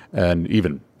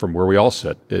even from where we all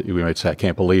sit, we might say, "I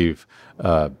can't believe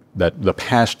that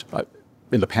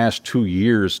in the past 2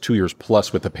 years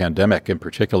plus with the pandemic in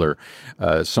particular,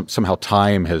 somehow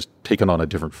time has taken on a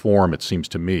different form, it seems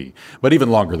to me. But even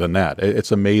longer than that,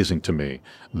 it's amazing to me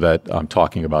that I'm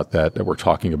talking about that we're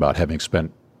talking about having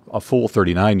spent a full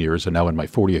 39 years and now in my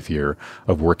 40th year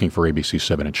of working for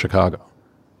ABC7 in Chicago.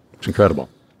 It's incredible.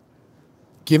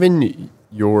 Given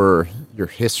your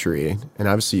history, and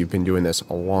obviously you've been doing this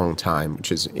a long time,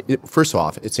 which is, first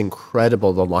off, it's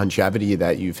incredible the longevity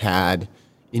that you've had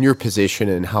in your position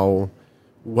and how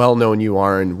well-known you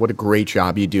are and what a great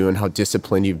job you do and how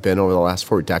disciplined you've been over the last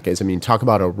 4 decades. I mean, talk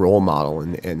about a role model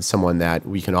and someone that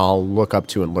we can all look up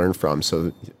to and learn from.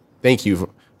 So thank you,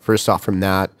 first off, from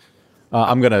that.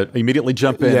 I'm going to immediately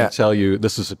jump in and tell you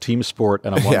this is a team sport,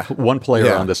 and I'm one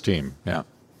player on this team. Yeah.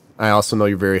 I also know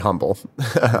you're very humble.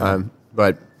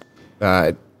 But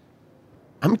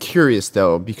I'm curious,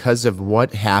 though, because of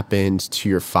what happened to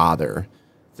your father,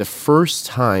 the first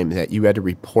time that you had to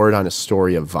report on a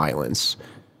story of violence,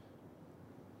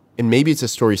 and maybe it's a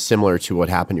story similar to what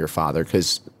happened to your father,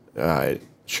 because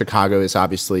Chicago is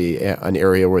obviously an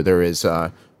area where there is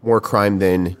more crime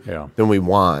than we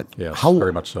want. Yeah, how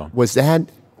very much so. Was that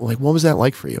like? What was that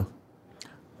like for you?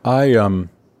 I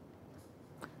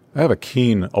have a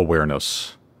keen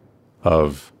awareness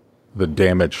of the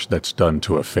damage that's done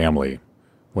to a family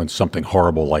when something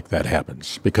horrible like that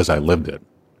happens, because I lived it.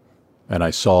 And I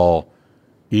saw,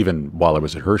 even while I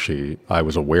was at Hershey, I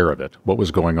was aware of it, what was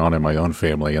going on in my own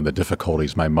family and the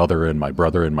difficulties my mother and my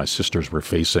brother and my sisters were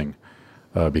facing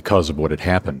because of what had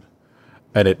happened.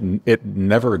 And it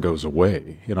never goes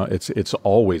away. It's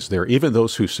always there. Even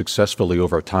those who successfully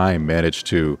over time manage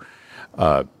to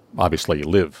obviously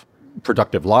live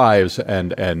productive lives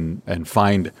and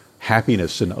find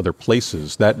happiness in other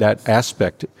places, that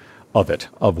aspect of it,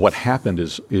 of what happened,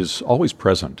 is always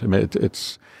present. I mean,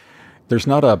 there's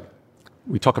not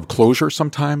we talk of closure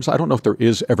sometimes. I don't know if there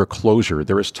is ever closure.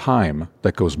 There is time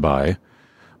that goes by,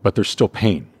 but there's still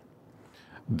pain.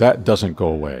 That doesn't go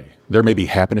away. There may be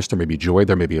happiness, there may be joy,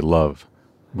 there may be love,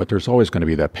 but there's always going to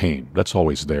be that pain. That's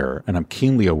always there. And I'm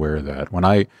keenly aware of that. When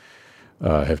I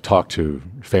have talked to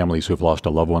families who've lost a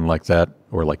loved one like that,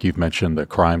 or like you've mentioned, the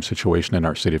crime situation in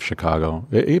our city of Chicago,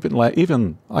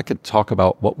 even I could talk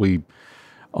about what we,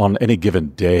 on any given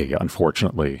day,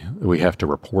 unfortunately, we have to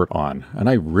report on. And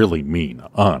I really mean,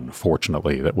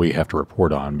 unfortunately, that we have to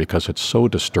report on, because it's so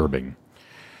disturbing.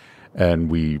 And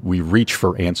we reach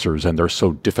for answers, and they're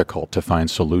so difficult to find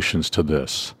solutions to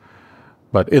this.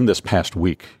 But in this past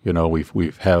week,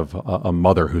 we have a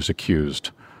mother who's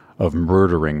accused of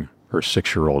murdering her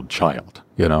 6-year-old child,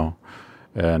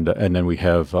 and then we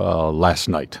have last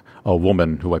night a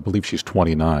woman who I believe she's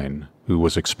 29, who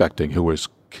was expecting, who was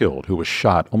killed, who was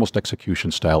shot almost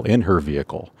execution style in her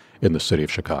vehicle in the city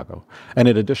of Chicago. And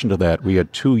in addition to that, we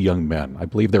had 2 young men, I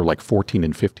believe they're like 14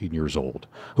 and 15 years old,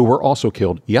 who were also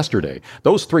killed yesterday.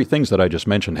 Those 3 things that I just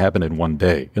mentioned happened in one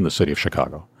day in the city of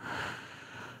Chicago.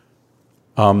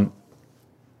 And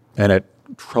it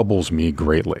troubles me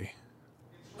greatly.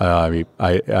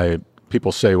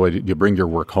 People say, well, you bring your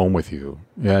work home with you.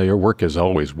 Yeah, your work is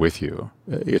always with you.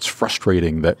 It's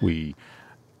frustrating that we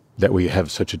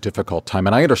have such a difficult time.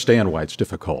 And I understand why it's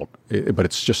difficult, but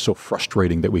it's just so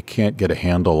frustrating that we can't get a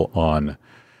handle on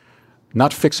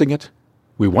not fixing it.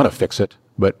 We want to fix it,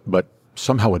 but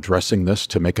somehow addressing this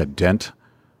to make a dent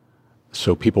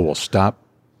so people will stop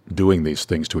doing these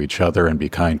things to each other and be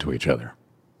kind to each other.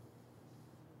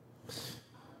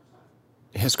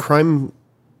 Has crime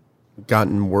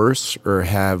gotten worse, or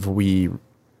have we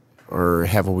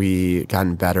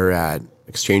gotten better at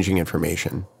exchanging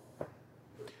information?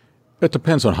 It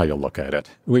depends on how you look at it.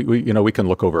 We can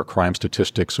look over crime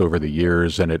statistics over the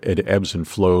years, and it ebbs and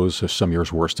flows. Some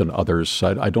years worse than others.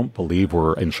 I don't believe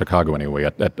we're in Chicago anyway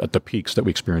at the peaks that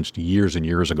we experienced years and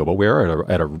years ago, but we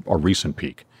are at a recent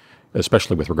peak,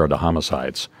 especially with regard to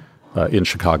homicides in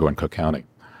Chicago and Cook County.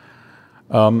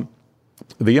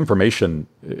 the information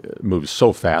moves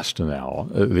so fast now.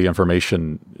 The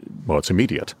information, well, it's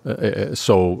immediate.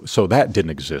 So that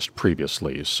didn't exist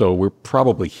previously. So we're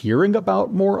probably hearing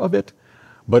about more of it,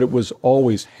 but it was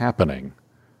always happening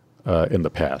in the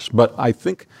past. But I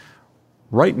think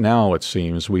right now, it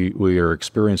seems, we are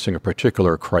experiencing a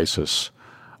particular crisis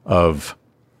of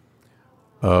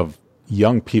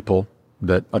young people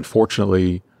that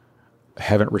unfortunately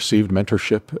haven't received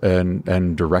mentorship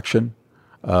and direction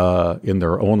in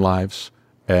their own lives,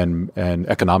 and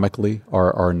economically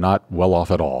are not well off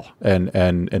at all, and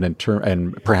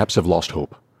perhaps have lost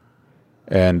hope.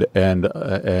 And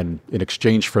in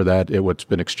exchange for that, what's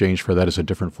been exchanged for that is a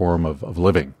different form of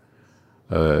living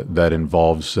that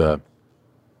involves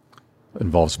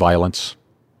violence,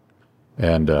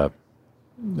 and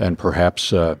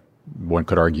perhaps one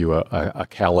could argue a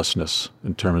callousness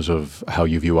in terms of how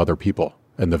you view other people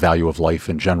and the value of life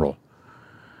in general.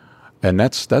 And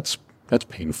that's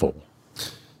painful.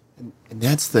 And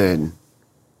that's the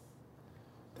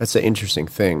interesting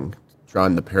thing,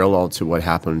 drawing the parallel to what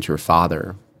happened to your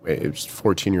father. It was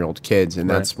 14-year-old kids, and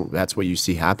that's what you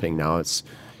see happening now. It's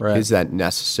kids that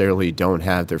necessarily don't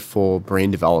have their full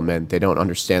brain development. They don't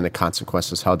understand the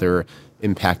consequences, how they're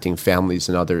impacting families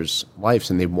and others' lives,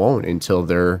 and they won't until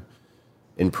they're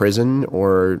in prison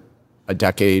or a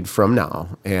decade from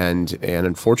now. And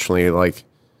unfortunately, like,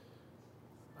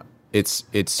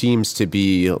 it seems to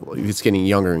be, it's getting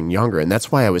younger and younger. And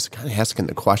that's why I was kind of asking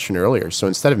the question earlier. So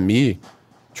instead of me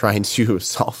trying to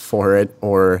solve for it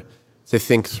or to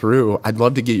think through, I'd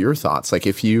love to get your thoughts. Like,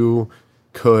 if you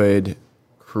could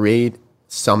create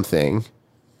something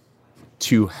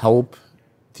to help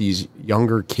these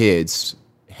younger kids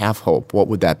have hope, what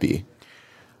would that be?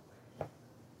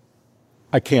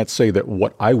 I can't say that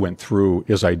what I went through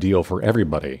is ideal for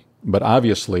everybody, but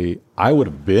obviously I would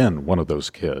have been one of those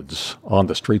kids on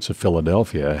the streets of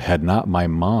Philadelphia had not my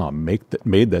mom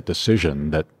made that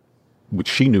decision that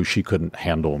she knew she couldn't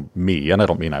handle me. And I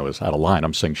don't mean I was out of line.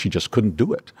 I'm saying she just couldn't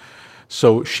do it.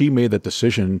 So she made that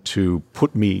decision to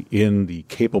put me in the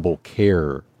capable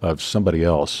care of somebody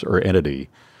else or entity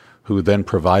who then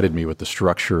provided me with the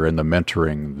structure and the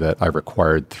mentoring that I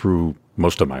required through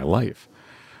most of my life.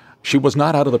 She was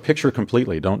not out of the picture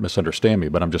completely, don't misunderstand me,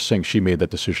 but I'm just saying she made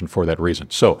that decision for that reason.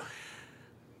 So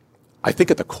I think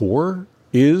at the core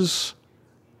is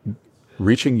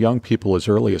reaching young people as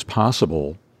early as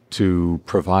possible to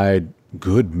provide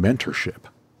good mentorship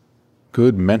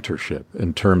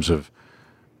in terms of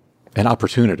an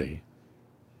opportunity,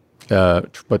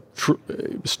 but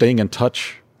staying in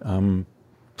touch,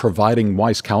 providing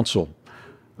wise counsel,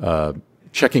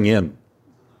 checking in.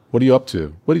 What are you up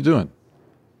to? What are you doing?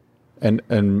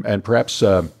 And perhaps,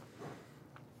 if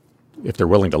they're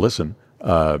willing to listen,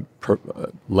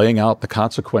 laying out the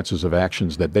consequences of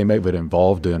actions that they may have been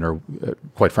involved in, or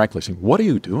quite frankly, saying, what are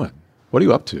you doing? What are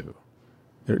you up to?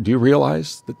 Do you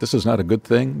realize that this is not a good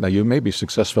thing? Now, you may be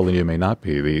successful and you may not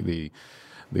be.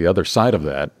 The other side of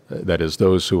that is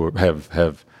those who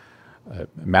have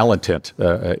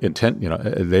malintent intent.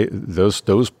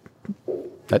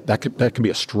 That can be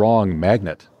a strong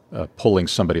magnet pulling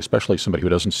somebody, especially somebody who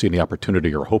doesn't see any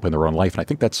opportunity or hope in their own life. And I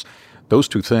think those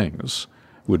two things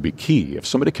would be key. If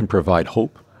somebody can provide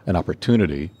hope and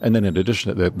opportunity, and then in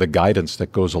addition to the guidance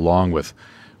that goes along with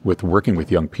working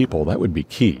with young people, that would be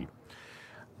key.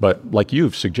 But like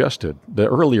you've suggested, the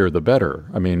earlier the better.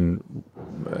 I mean,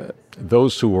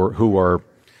 those who are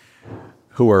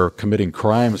committing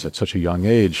crimes at such a young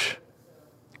age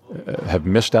have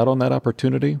missed out on that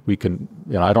opportunity. We can,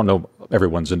 I don't know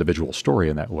everyone's individual story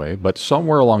in that way, but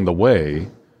somewhere along the way,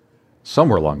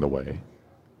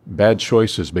 bad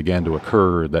choices began to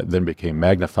occur that then became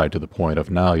magnified to the point of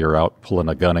now you're out pulling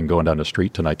a gun and going down the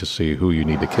street tonight to see who you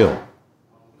need to kill.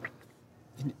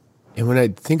 And when I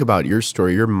think about your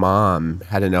story, your mom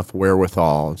had enough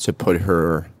wherewithal to put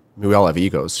her, we all have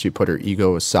egos, she put her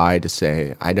ego aside to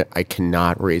say, I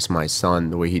cannot raise my son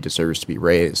the way he deserves to be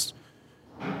raised.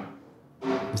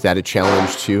 Is that a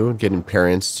challenge too, getting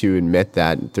parents to admit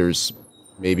that there's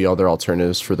maybe other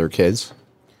alternatives for their kids?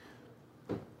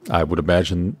 I would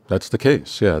imagine that's the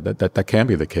case. Yeah, that can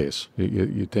be the case.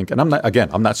 You think, and I'm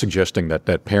not suggesting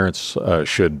that parents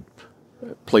should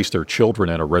place their children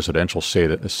in a residential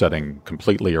setting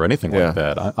completely or anything like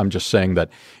that. I'm just saying that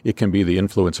it can be the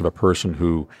influence of a person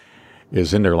who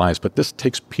is in their lives. But this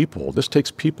takes people.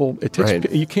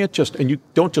 Right. You can't just, and you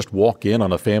don't just walk in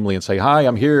on a family and say, "Hi,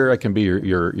 I'm here. I can be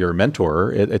your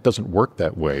mentor." It doesn't work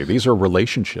that way. These are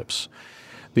relationships.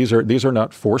 These are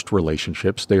not forced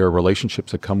relationships. They are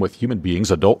relationships that come with human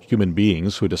beings, adult human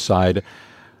beings, who decide,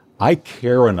 I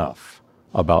care enough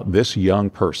about this young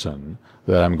person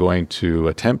that I'm going to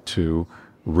attempt to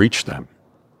reach them.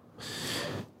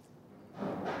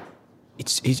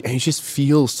 It just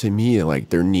feels to me like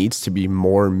there needs to be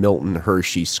more Milton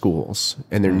Hershey schools,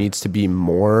 and there needs to be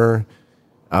more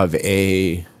of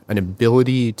an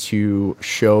ability to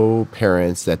show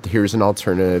parents that here's an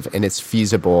alternative and it's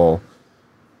feasible,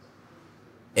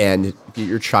 and get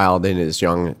your child in as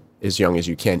young as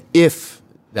you can, if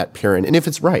that parent, and if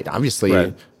it's right. Obviously,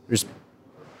 Right. There's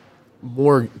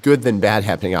more good than bad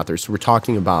happening out there. So we're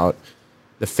talking about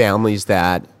the families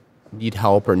that need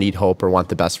help or need hope or want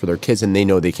the best for their kids, and they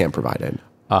know they can't provide it.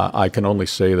 I can only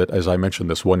say that, as I mentioned,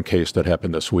 this one case that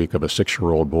happened this week of a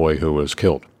 6-year-old boy who was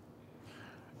killed.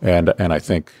 And I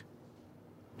think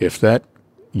if that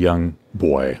young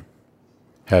boy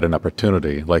had an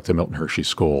opportunity like the Milton Hershey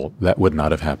School, that would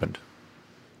not have happened.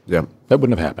 Yeah. That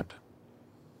wouldn't have happened.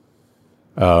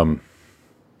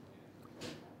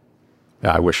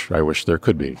 I wish there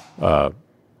could be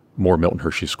more Milton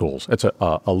Hershey schools. It's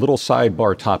a little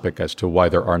sidebar topic as to why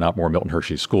there are not more Milton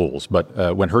Hershey schools.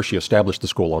 But when Hershey established the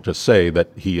school, I'll just say that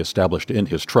he established in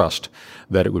his trust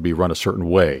that it would be run a certain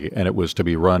way, and it was to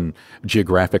be run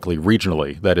geographically,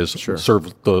 regionally. That is,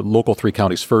 serve the local 3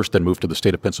 counties first, then move to the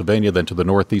state of Pennsylvania, then to the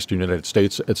northeastern United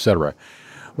States, etc.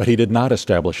 But he did not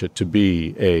establish it to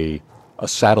be a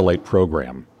satellite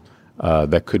program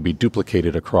that could be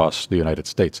duplicated across the United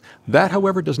States. That,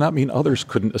 however, does not mean others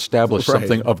couldn't establish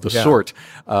something of the sort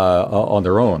on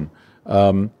their own.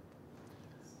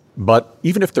 But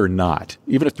even if they're not,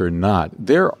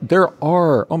 there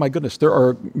are, oh my goodness, there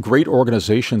are great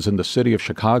organizations in the city of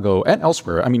Chicago and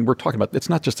elsewhere. I mean, we're talking about, it's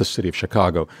not just the city of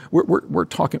Chicago. We're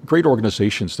talking great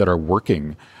organizations that are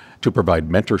working to provide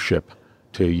mentorship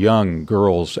to young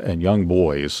girls and young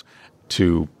boys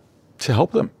to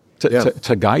help them.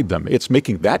 To guide them. It's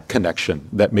making that connection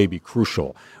that may be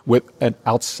crucial, with an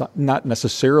outside, not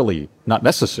necessarily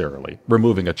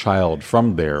removing a child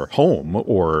from their home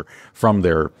or from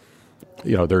their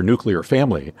nuclear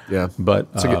family. Yeah, but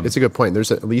it's a good point. There's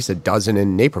at least a dozen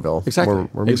in Naperville. Exactly.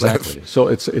 Exactly. So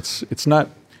it's not,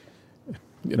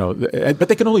 but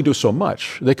they can only do so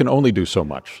much.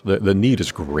 The need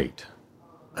is great.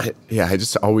 I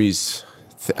just always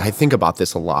I think about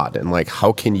this a lot, and like,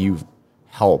 how can you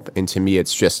help? And to me,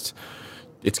 it's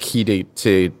key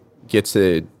to get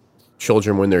to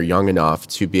children when they're young enough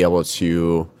to be able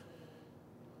to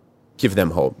give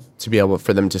them hope, to be able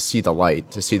for them to see the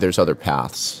light, to see there's other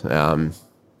paths. And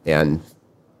I'm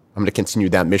going to continue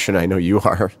that mission. I know you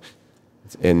are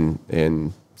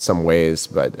in some ways,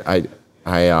 but I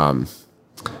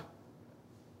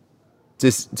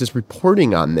just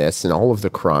reporting on this and all of the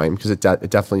crime, because it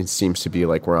definitely seems to be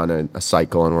like we're on a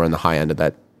cycle, and we're on the high end of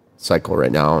that cycle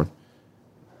right now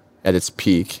at its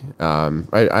peak. I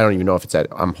don't even know if it's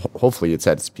hopefully it's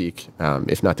at its peak,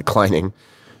 if not declining.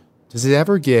 Does it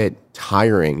ever get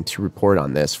tiring to report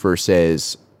on this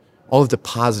versus all of the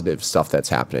positive stuff that's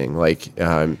happening? Like,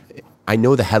 I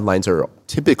know the headlines are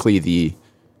typically the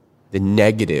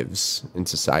negatives in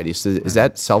society. So is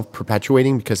that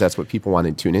self-perpetuating because that's what people want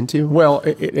to tune into? Well,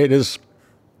 it is,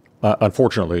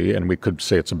 unfortunately, and we could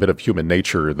say it's a bit of human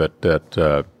nature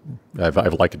that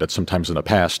I've likened it sometimes in the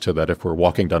past to that if we're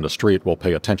walking down the street, we'll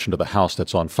pay attention to the house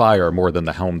that's on fire more than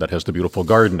the home that has the beautiful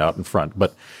garden out in front.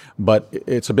 But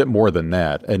it's a bit more than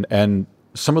that. And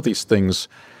some of these things,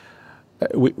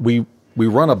 we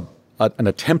run an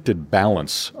attempted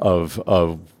balance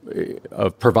of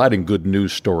providing good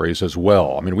news stories as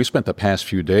well. I mean, we spent the past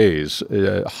few days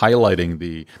highlighting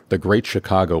the Great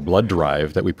Chicago Blood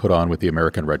Drive that we put on with the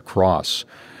American Red Cross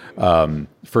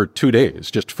for 2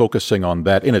 days, just focusing on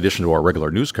that in addition to our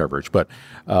regular news coverage. But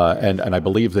and I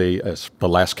believe the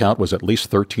last count was at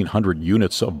least 1,300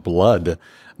 units of blood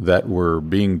that were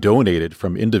being donated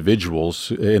from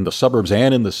individuals in the suburbs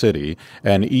and in the city.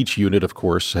 And each unit, of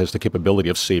course, has the capability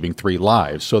of saving 3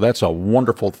 lives. So that's a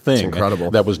wonderful thing. It's incredible.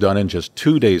 That was done in just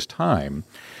 2 days' time.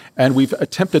 And we've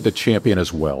attempted to champion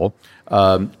as well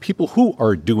people who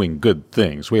are doing good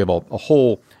things. We have a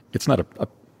whole, it's not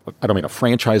I don't mean a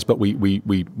franchise, but we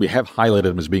have highlighted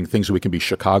them as being things that we can be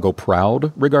Chicago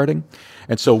proud regarding.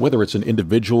 And so whether it's an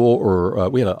individual or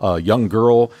we had a young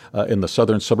girl in the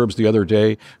southern suburbs the other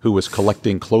day who was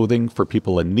collecting clothing for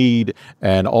people in need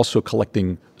and also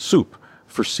collecting soup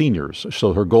for seniors.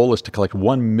 So her goal is to collect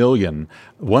 1 million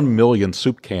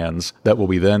soup cans that will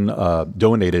be then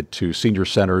donated to senior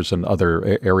centers and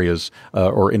other areas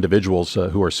or individuals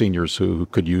who are seniors who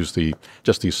could use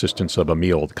just the assistance of a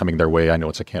meal coming their way. I know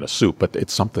it's a can of soup, but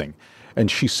it's something. and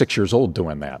she's 6 years old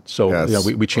doing that. So Yes.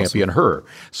 we champion her.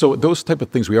 So those type of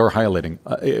things we are highlighting.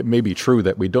 It may be true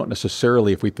that we don't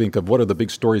necessarily, if we think of what are the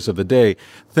big stories of the day,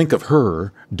 think of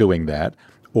her doing that,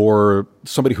 or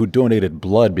somebody who donated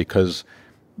blood because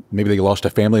maybe they lost a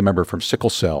family member from sickle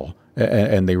cell,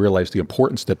 and they realized the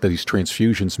importance that these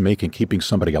transfusions make in keeping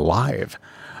somebody alive.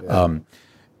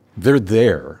 They're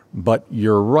there, but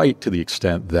you're right to the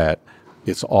extent that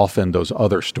it's often those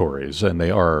other stories, and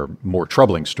they are more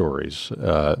troubling stories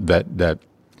that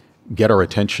get our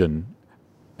attention,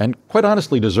 and quite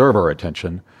honestly deserve our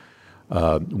attention.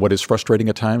 What is frustrating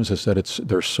at times is that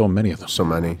there's so many of them. So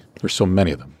many. There's so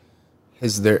many of them.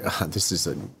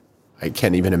 I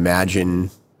can't even imagine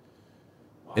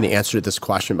an answer to this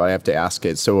question, but I have to ask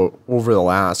it. So over the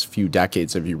last few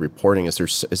decades of you reporting, is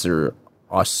there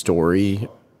a story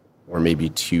or maybe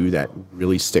two that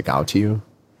really stick out to you?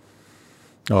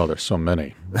 Oh, there's so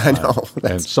many. I know.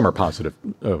 And some are positive.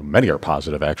 Many are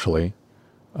positive, actually.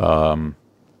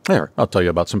 There, I'll tell you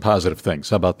about some positive things.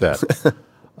 How about that?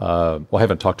 Well, I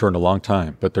haven't talked to her in a long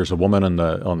time, but there's a woman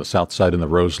on the south side in the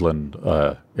Roseland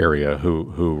area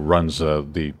who runs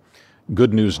the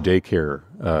Good News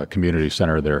Daycare Community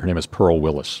Center there. Her name is Pearl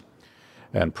Willis.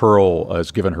 And Pearl has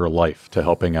given her life to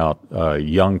helping out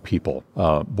young people,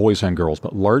 boys and girls,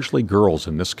 but largely girls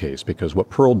in this case, because what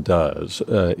Pearl does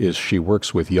is she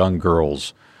works with young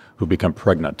girls who become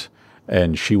pregnant,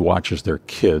 and she watches their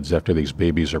kids after these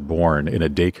babies are born in a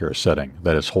daycare setting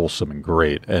that is wholesome and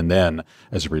great. And then,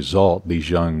 as a result, these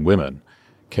young women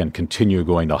can continue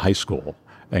going to high school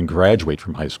and graduate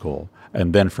from high school,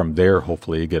 and then from there,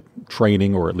 hopefully, get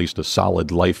training or at least a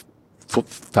solid life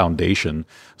foundation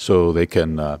so they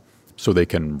can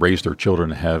raise their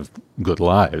children and have good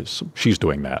lives. She's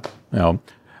doing that.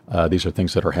 These are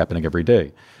things that are happening every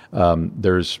day.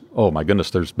 There's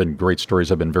been great stories.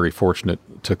 I've been very fortunate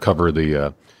to cover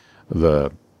the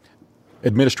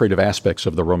administrative aspects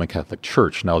of the Roman Catholic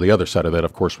Church. Now, the other side of that,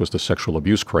 of course, was the sexual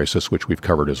abuse crisis, which we've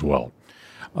covered as well.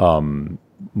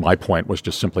 My point was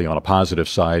just simply on a positive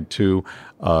side too.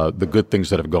 The good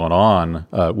things that have gone on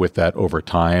with that over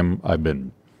time. I've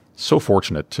been so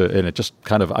fortunate to, and it just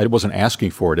kind of, I wasn't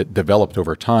asking for it. It developed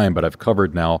over time, but I've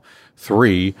covered now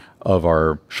 3 of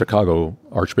our Chicago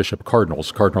cardinal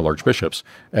archbishops.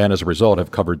 And as a result,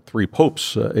 I've covered 3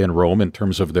 popes in Rome in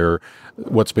terms of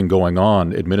what's been going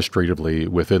on administratively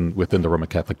within the Roman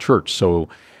Catholic Church. So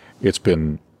it's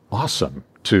been awesome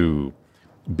to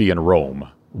be in Rome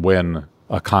when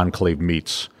a conclave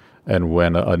meets and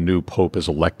when a new pope is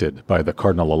elected by the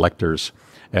cardinal electors,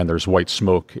 and there's white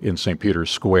smoke in St. Peter's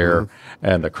Square,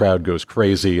 and the crowd goes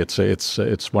crazy.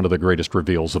 It's one of the greatest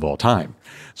reveals of all time.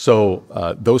 So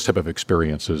those type of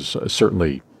experiences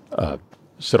certainly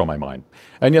sit on my mind.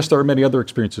 And yes, there are many other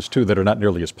experiences too that are not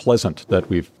nearly as pleasant that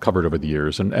we've covered over the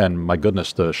years. And my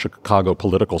goodness, the Chicago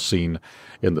political scene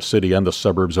in the city and the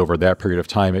suburbs over that period of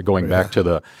time, going back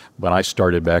to when I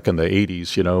started back in the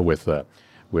 80s,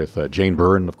 with Jane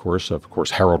Byrne, of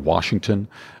course Harold Washington,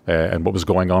 and what was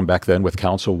going on back then with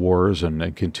council wars,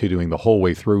 and continuing the whole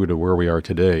way through to where we are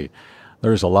today.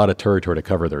 There's a lot of territory to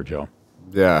cover there, Joe.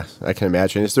 Yeah, I can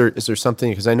imagine. Is there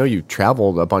something, because I know you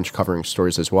traveled a bunch covering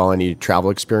stories as well, any travel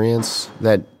experience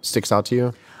that sticks out to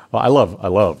you? Well, I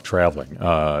love traveling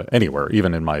anywhere,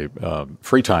 even in my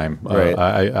free time. Right.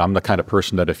 I'm the kind of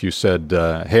person that if you said,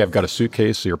 "Hey, I've got a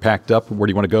suitcase, you're packed up. Where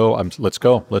do you want to go?" Let's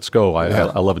go.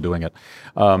 I love doing it.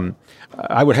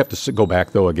 I would have to go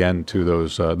back though again to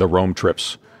those the Rome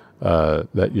trips.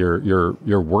 That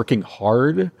you're working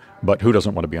hard, but who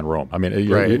doesn't want to be in Rome? I mean,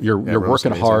 you're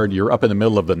working hard. You're up in the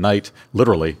middle of the night,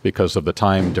 literally, because of the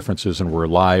time differences, and we're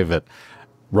live at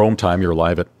Rome time. You're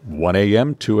live at 1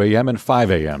 a.m., 2 a.m., and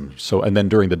 5 a.m. So, and then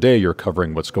during the day, you're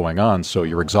covering what's going on. So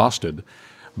you're exhausted,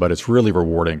 but it's really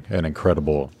rewarding and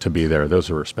incredible to be there. Those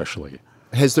are especially.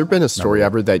 Has there been a story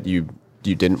ever that you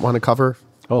didn't want to cover,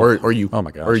 or you? Oh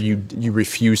my gosh! Or you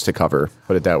refused to cover?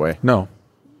 Put it that way. No.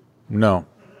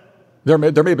 There may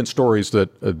have been stories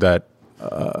that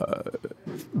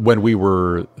when we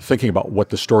were thinking about what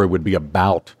the story would be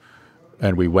about,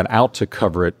 and we went out to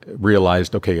cover it,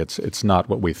 realized, okay, it's not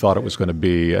what we thought it was going to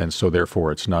be, and so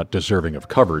therefore it's not deserving of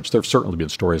coverage. There have certainly been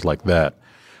stories like that.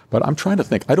 But I'm trying to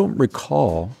think. I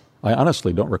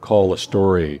honestly don't recall a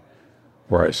story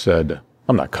where I said,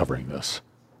 I'm not covering this.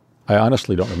 I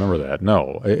honestly don't remember that.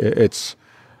 No,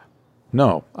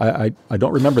 I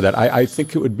don't remember that. I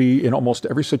think it would be in almost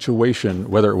every situation,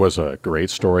 whether it was a great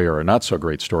story or a not so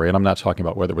great story, and I'm not talking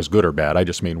about whether it was good or bad. I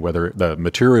just mean whether the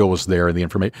material was there and the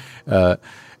information.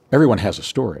 Everyone has a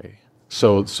story.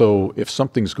 So if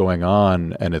something's going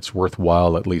on and it's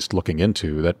worthwhile at least looking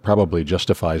into, that probably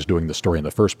justifies doing the story in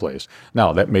the first place.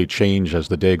 Now, that may change as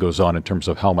the day goes on in terms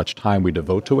of how much time we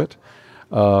devote to it.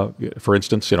 For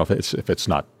instance, if it's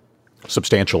not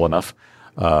substantial enough.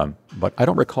 But I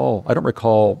don't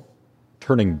recall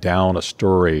turning down a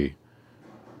story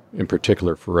in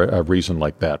particular for a reason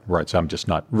like that, where I'm just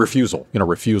not refusal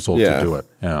to do it.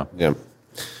 Yeah. Yeah.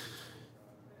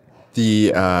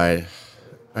 The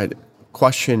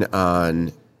question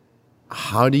on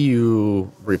how do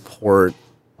you report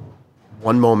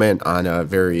one moment on a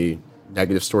very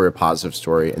negative story or positive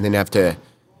story, and then have to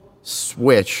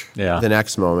switch the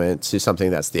next moment to something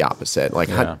that's the opposite? Like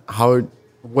how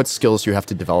what skills do you have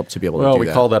to develop to be able to do that? Well, we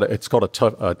call that it's called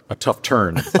a tough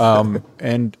turn.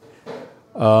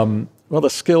 The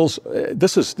skills.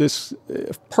 This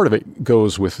part of it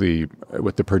goes with the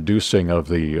producing of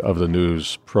the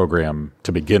news program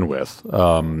to begin with.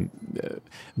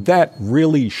 That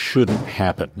really shouldn't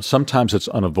happen. Sometimes it's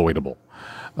unavoidable,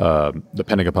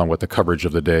 depending upon what the coverage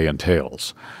of the day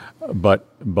entails. But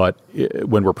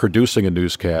when we're producing a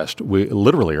newscast, we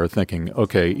literally are thinking,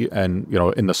 okay, and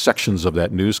in the sections of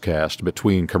that newscast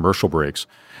between commercial breaks,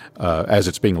 as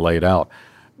it's being laid out,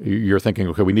 you're thinking,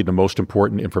 okay, we need the most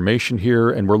important information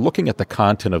here, and we're looking at the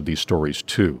content of these stories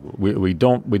too. We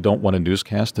don't want a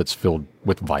newscast that's filled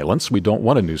with violence. We don't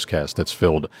want a newscast that's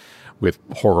filled with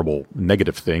horrible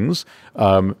negative things,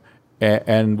 and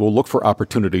we'll look for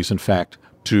opportunities, in fact,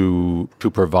 to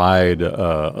provide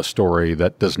a story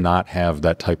that does not have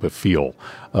that type of feel.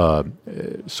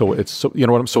 So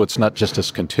it's not just as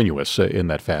continuous in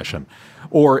that fashion.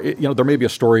 Or, there may be a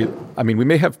story,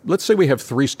 let's say we have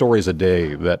 3 stories a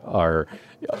day that are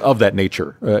of that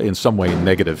nature, in some way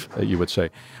negative, you would say.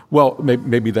 Well,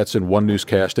 maybe that's in one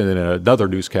newscast and then in another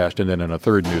newscast and then in a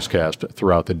third newscast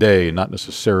throughout the day, not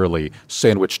necessarily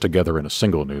sandwiched together in a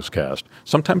single newscast.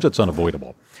 Sometimes it's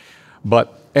unavoidable.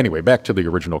 But anyway, back to the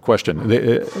original question.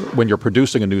 When you're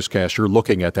producing a newscast, you're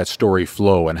looking at that story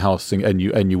flow and how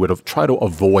you would try to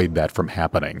avoid that from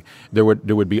happening. There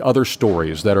would be other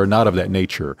stories that are not of that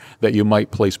nature that you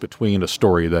might place between a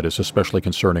story that is especially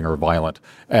concerning or violent,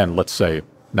 and let's say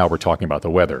now we're talking about the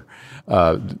weather.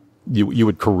 You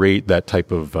would create that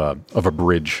type of a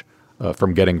bridge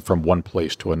from getting from one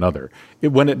place to another.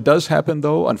 When it does happen,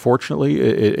 though, unfortunately,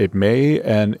 it may,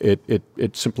 and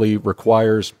it simply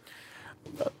requires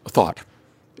thought.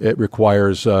 It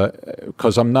requires,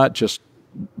 because I'm not just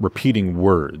repeating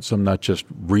words, I'm not just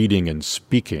reading and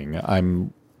speaking,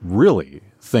 I'm really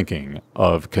thinking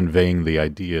of conveying the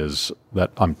ideas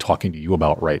that I'm talking to you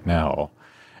about right now.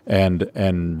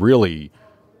 And really,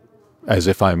 as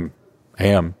if I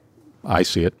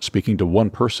see it, speaking to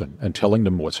one person and telling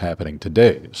them what's happening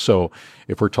today. So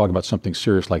if we're talking about something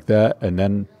serious like that, and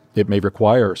then it may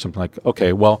require something like,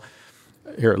 okay, well,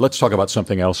 here, let's talk about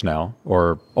something else now.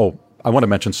 Or, I want to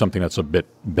mention something that's a bit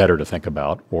better to think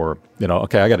about. Or,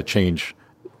 okay, I got to change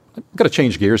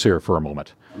gears here for a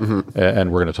moment. Mm-hmm.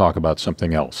 And we're going to talk about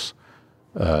something else.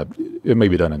 It may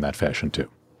be done in that fashion too.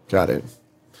 Got it.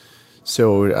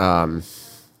 So it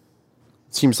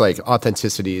seems like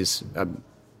authenticity is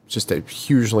just a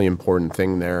hugely important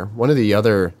thing there. One of the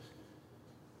other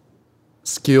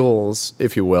skills,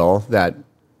 if you will, that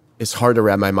it's hard to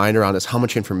wrap my mind around is how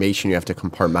much information you have to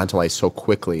compartmentalize so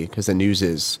quickly, because the news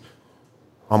is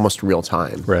almost real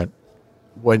time. Right.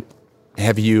 What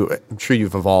have you, I'm sure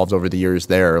you've evolved over the years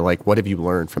there. Like, what have you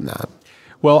learned from that?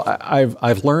 Well,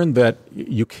 I've learned that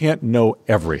you can't know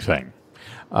everything,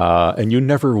 and you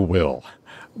never will.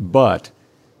 But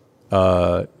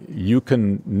you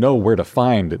can know where to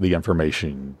find the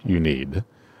information you need.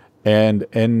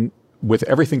 And with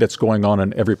everything that's going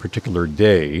on every particular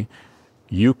day,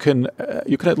 you can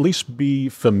at least be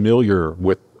familiar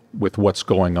with what's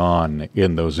going on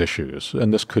in those issues.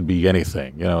 And this could be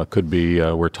anything. It could be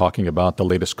we're talking about the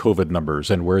latest COVID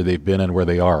numbers and where they've been and where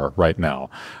they are right now.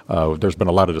 There's been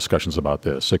a lot of discussions about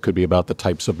this. It could be about the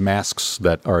types of masks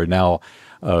that are now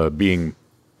being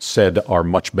said are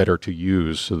much better to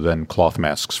use than cloth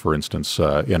masks, for instance,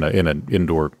 in an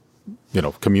indoor,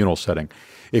 communal setting.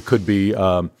 It could be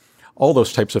all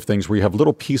those types of things where you have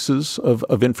little pieces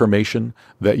of information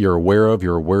that you're aware of.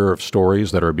 You're aware of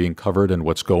stories that are being covered and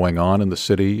what's going on in the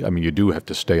city. You do have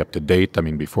to stay up to date.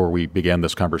 Before we began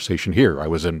this conversation here, I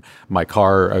was in my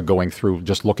car going through,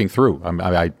 just looking through.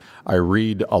 I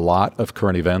read a lot of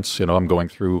current events. I'm going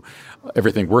through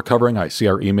everything we're covering. I see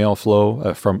our email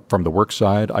flow from the work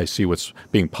side. I see what's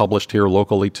being published here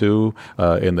locally too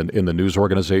in the news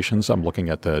organizations. I'm looking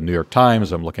at the New York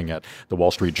Times. I'm looking at the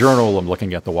Wall Street Journal. I'm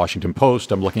looking at the Washington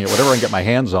Post. I'm looking at whatever I can get my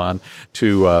hands on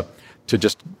to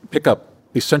just pick up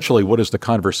essentially what is the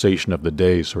conversation of the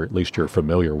day, so at least you're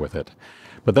familiar with it.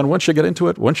 But then once you get into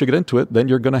it, then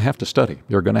you're going to have to study.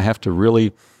 You're going to have to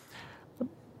really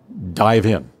dive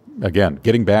in. Again,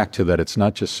 getting back to that, it's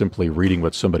not just simply reading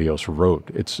what somebody else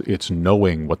wrote. It's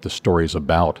knowing what the story's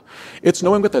about. It's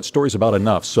knowing what that story's about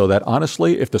enough so that,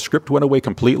 honestly, if the script went away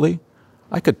completely,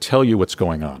 I could tell you what's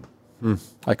going on.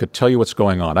 I could tell you what's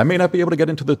going on. I may not be able to get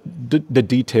into the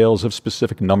details of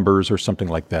specific numbers or something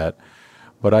like that,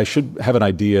 but I should have an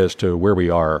idea as to where we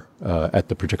are at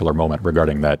the particular moment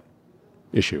regarding that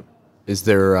issue. Is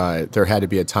there there had to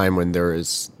be a time when there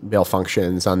was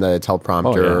malfunctions on the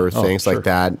teleprompter or things like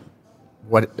that?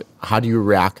 How do you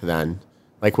react then?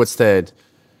 Like, what's the?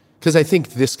 Because I think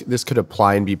this could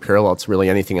apply and be parallel to really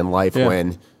anything in life.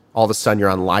 When all of a sudden you're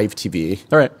on live TV.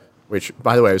 All right. Which,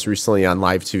 by the way, I was recently on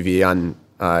live TV on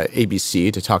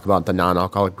ABC to talk about the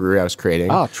non-alcoholic brewery I was creating.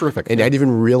 Oh, terrific. And I didn't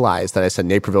even realize that I said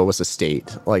Naperville was a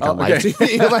state, like on live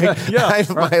TV.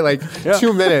 By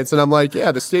 2 minutes, and I'm like,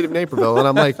 the state of Naperville. And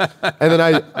I'm like, and then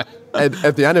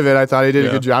at the end of it, I thought I did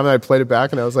a good job, and I played it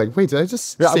back, and I was like, wait, did I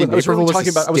just say Naperville was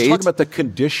a state? I was talking about the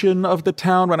condition of the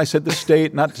town when I said the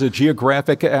state, not the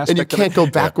geographic aspect. And you can't go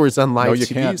backwards on live TV. No, you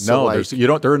can't.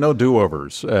 So there are no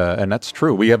do-overs, and that's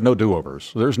true. We have no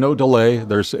do-overs. There's no delay.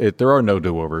 There are no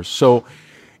do-overs. So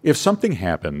if something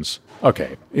happens,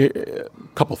 a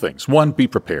couple things. One, be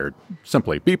prepared.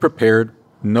 Simply, be prepared.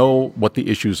 Know what the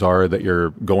issues are that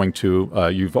you're going to.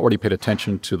 You've already paid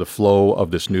attention to the flow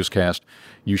of this newscast.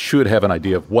 You should have an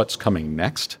idea of what's coming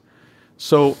next.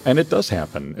 So, and it does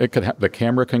happen. It could the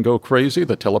camera can go crazy.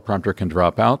 The teleprompter can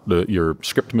drop out. Your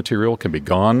script material can be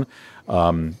gone.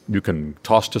 You can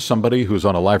toss to somebody who's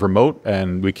on a live remote,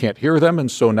 and we can't hear them. And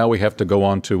so now we have to go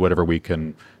on to whatever we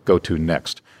can go to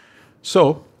next.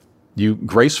 So you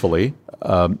gracefully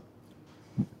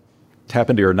tap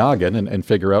into your noggin and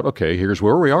figure out, okay, here's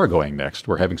where we are going next.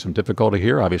 We're having some difficulty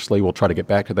here. Obviously, we'll try to get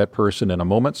back to that person in a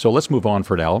moment. So let's move on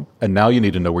for now. And now you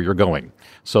need to know where you're going.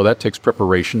 So that takes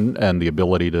preparation and the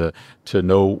ability to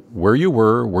know where you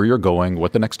were, where you're going,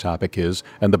 what the next topic is,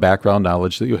 and the background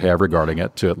knowledge that you have regarding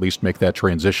it to at least make that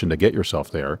transition to get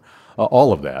yourself there.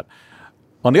 All of that.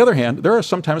 On the other hand, there are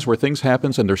some times where things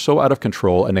happen and they're so out of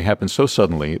control and they happen so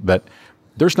suddenly that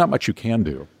there's not much you can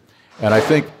do. And I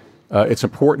think it's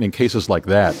important in cases like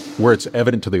that, where it's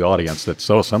evident to the audience that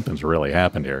something's really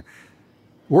happened here.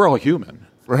 We're all human.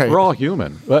 Right. We're all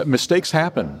human. Mistakes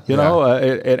happen, you know,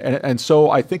 and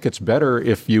so I think it's better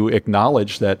if you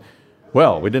acknowledge that,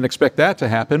 well, we didn't expect that to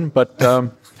happen, but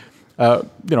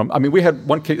we had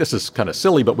one case, this is kind of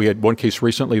silly, but we had one case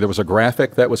recently. There was a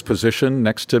graphic that was positioned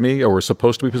next to me, or was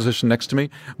supposed to be positioned next to me,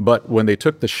 but when they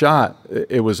took the shot,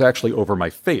 it was actually over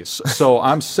my face. So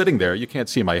I'm sitting there. You can't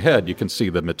see my head. You can see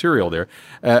the material there.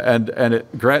 And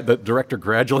the director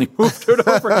gradually moved it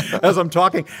over as I'm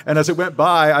talking. And as it went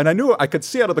by, and I knew I could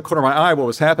see out of the corner of my eye what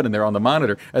was happening there on the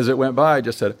monitor. As it went by, I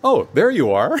just said, "Oh, there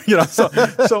you are."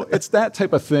 So it's that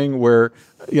type of thing where,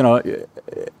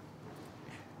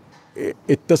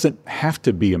 it doesn't have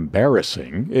to be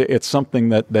embarrassing. It's something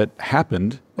that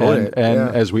happened, and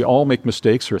as we all make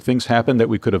mistakes or things happen that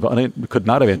we could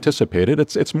not have anticipated,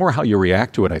 it's more how you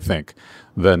react to it, I think,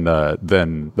 than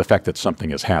the fact that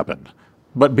something has happened.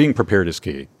 But being prepared is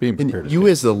key. You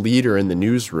as the leader in the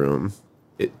newsroom,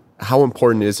 how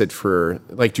important is it for,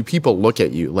 do people look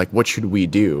at you like, what should we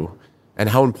do, and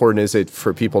how important is it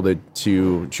for people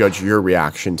to judge your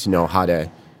reaction to know how to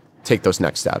take those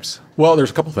next steps? Well,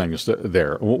 there's a couple things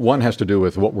there. One has to do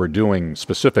with what we're doing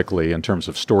specifically in terms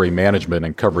of story management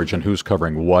and coverage and who's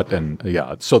covering what. And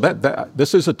so that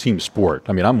this is a team sport.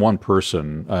 I mean, I'm one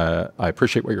person. I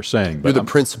appreciate what you're saying. But you're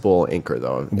the principal anchor,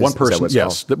 though. One person,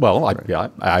 yes. Well,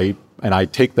 right. I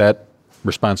take that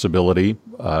responsibility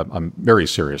very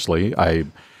seriously.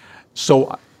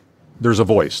 So there's a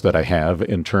voice that I have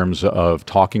in terms of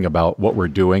talking about what we're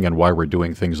doing and why we're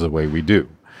doing things the way we do.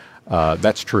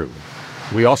 That's true.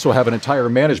 We also have an entire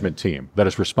management team that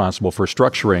is responsible for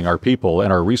structuring our people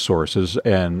and our resources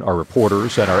and our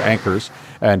reporters and our anchors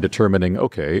and determining,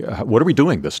 okay, what are we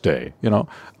doing this day?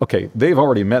 Okay, they've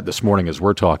already met this morning as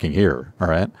we're talking here, all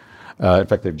right? In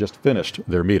fact, they've just finished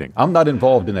their meeting. I'm not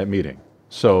involved in that meeting.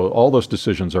 So all those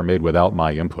decisions are made without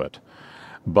my input.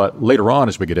 But later on,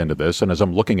 as we get into this, and as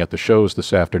I'm looking at the shows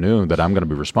this afternoon that I'm going to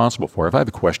be responsible for, if I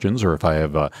have questions or if I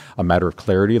have a matter of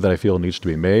clarity that I feel needs to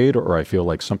be made, or I feel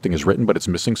like something is written but it's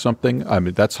missing something, I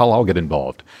mean, that's how I'll get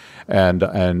involved. And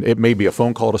it may be a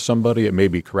phone call to somebody, it may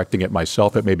be correcting it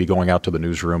myself, it may be going out to the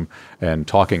newsroom and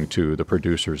talking to the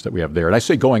producers that we have there. And I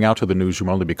say going out to the newsroom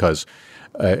only because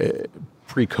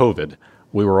pre-COVID,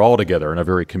 we were all together in a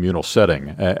very communal setting.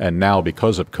 And now,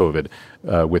 because of COVID,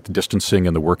 with distancing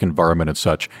and the work environment and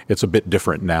such, it's a bit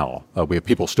different now. We have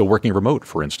people still working remote,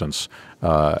 for instance,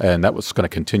 and that was going to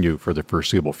continue for the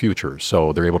foreseeable future.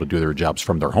 So they're able to do their jobs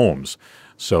from their homes.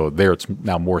 So there it's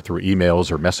now more through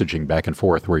emails or messaging back and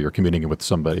forth where you're communicating with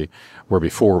somebody, where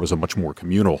before it was a much more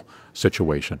communal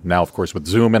situation. Now, of course, with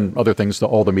Zoom and other things,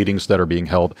 all the meetings that are being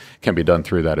held can be done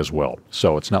through that as well.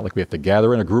 So it's not like we have to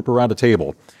gather in a group around a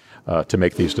table to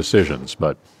make these decisions.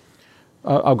 But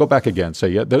I'll go back again and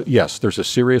say, yes, there's a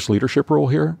serious leadership role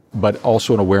here, but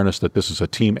also an awareness that this is a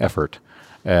team effort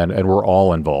and we're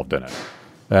all involved in it.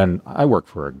 And I work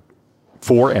for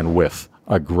and with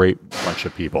a great bunch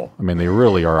of people. I mean, they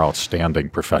really are outstanding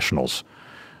professionals,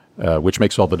 which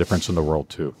makes all the difference in the world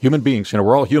too. Human beings,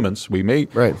 we're all humans. We may,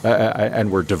 right. And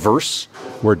we're diverse.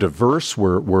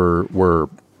 We're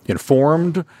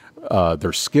informed.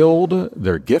 They're skilled.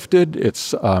 They're gifted. It's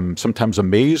sometimes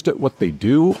amazed at what they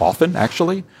do. Often,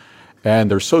 actually,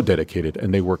 and they're so dedicated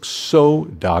and they work so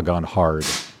doggone hard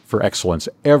for excellence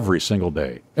every single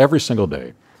day. Every single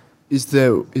day. Is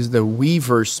the we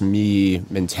versus me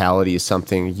mentality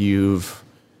something you've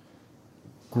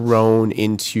grown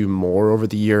into more over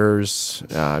the years?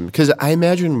 Because I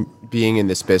imagine being in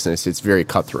this business, it's very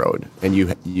cutthroat, and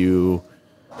you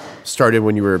started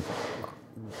when you were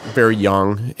very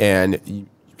young, and you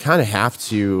kind of have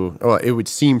to. Well, it would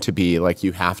seem to be like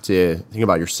you have to think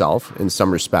about yourself in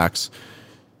some respects.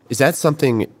 Is that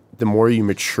something? The more you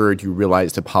matured, you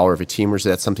realized the power of a team, or is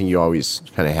that something you always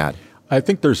kind of had? I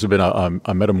think there's been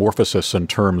a metamorphosis in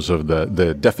terms of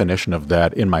the definition of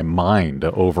that in my mind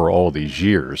over all these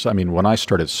years. I mean, when I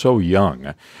started so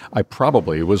young, I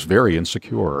probably was very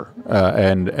insecure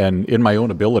and in my own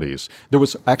abilities. There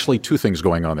was actually two things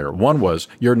going on there. One was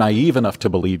you're naive enough to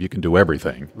believe you can do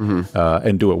everything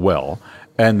and do it well.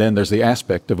 And then there's the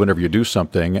aspect of whenever you do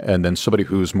something and then somebody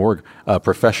who's more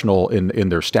professional in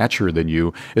their stature than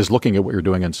you is looking at what you're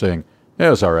doing and saying, yeah, it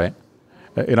was all right.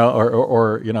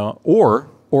 Or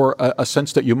a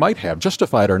sense that you might have,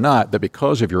 justified or not, that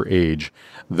because of your age,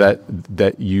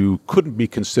 that you couldn't be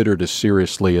considered as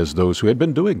seriously as those who had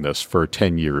been doing this for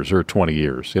 10 years or 20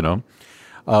 years,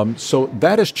 So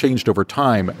that has changed over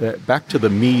time. Back to the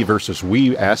me versus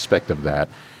we aspect of that.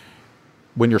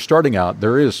 When you're starting out,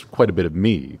 there is quite a bit of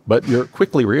me, but you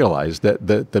quickly realize that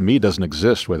the me doesn't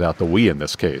exist without the we in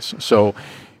this case. So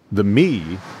the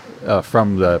me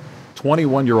from the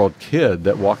 21-year-old kid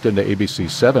that walked into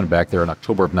ABC7 back there in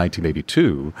October of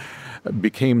 1982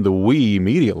 became the we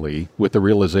immediately with the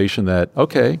realization that,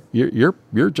 okay, you're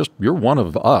one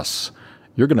of us.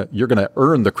 You're gonna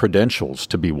earn the credentials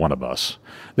to be one of us.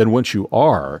 Then once you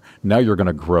are, now you're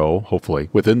gonna grow, hopefully,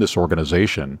 within this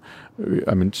organization.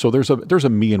 I mean, so there's a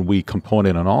me and we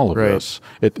component in all of this.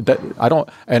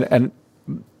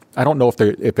 I don't know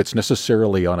if it's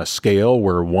necessarily on a scale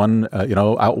where one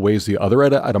outweighs the other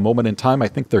at a moment in time. I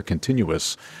think they're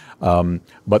continuous,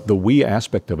 but the we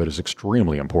aspect of it is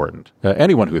extremely important.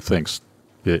 Anyone who thinks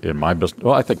in my business,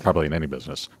 well, I think probably in any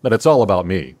business, that it's all about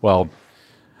me. Well,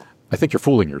 I think you're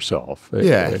fooling yourself.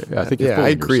 Yeah, I think you're fooling I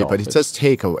agree, yourself. but it does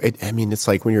take it's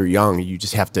like when you're young, you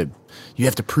just have to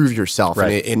prove yourself,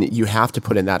 right. and you have to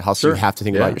put in that hustle. Sure. You have to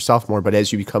think about yourself more. But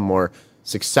as you become more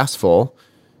successful,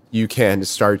 you can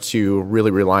start to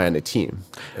really rely on a team.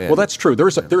 Well, that's true. There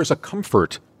is a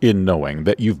comfort in knowing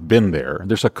that you've been there.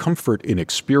 There's a comfort in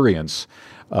experience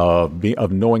of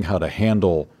knowing how to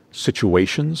handle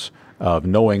situations, of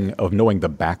knowing the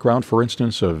background, for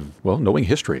instance, knowing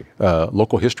history,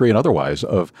 local history and otherwise,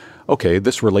 of, okay,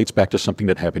 this relates back to something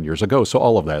that happened years ago. So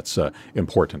all of that's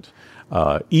important,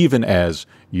 even as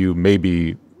you may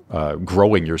be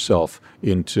growing yourself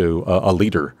into a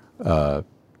leader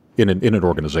in an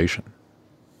organization.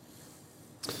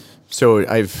 So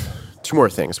I've two more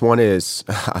things. One is,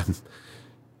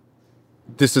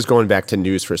 this is going back to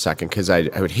news for a second, because I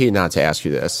would hate not to ask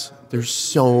you this.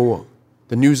 The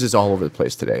news is all over the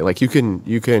place today. Like you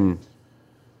can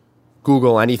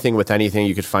Google anything with anything,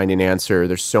 you could find an answer.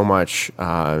 There's so much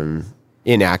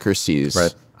inaccuracies.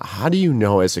 Right. How do you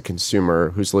know as a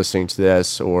consumer who's listening to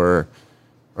this or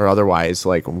otherwise,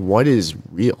 like, what is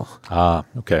real?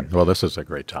 Okay. Well, this is a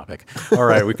great topic. All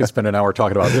right, we could spend an hour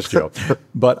talking about this, Joe.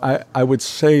 But I would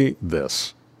say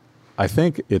this. I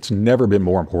think it's never been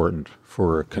more important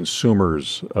for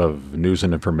consumers of news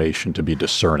and information to be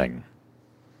discerning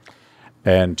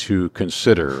and to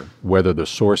consider whether the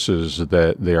sources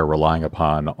that they are relying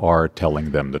upon are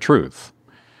telling them the truth.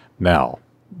 Now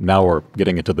we're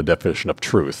getting into the definition of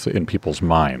truth in people's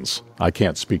minds. I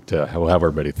can't speak to how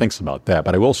everybody thinks about that,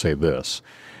 but I will say this.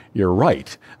 you're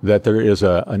right that there is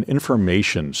an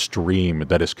information stream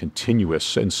that is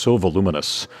continuous and so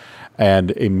voluminous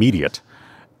and immediate.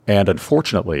 And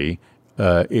unfortunately,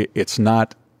 it's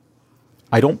not,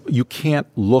 you can't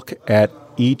look at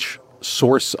each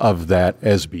source of that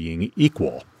as being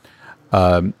equal.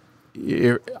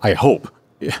 I hope,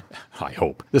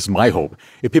 this is my hope,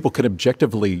 if people could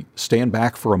objectively stand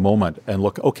back for a moment and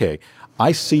look, okay,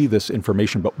 I see this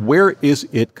information, but where is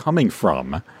it coming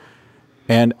from?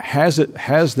 And has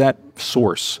that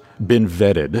source been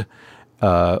vetted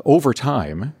over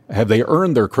time? Have they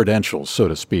earned their credentials, so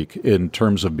to speak, in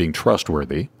terms of being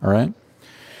trustworthy? All right.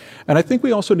 And I think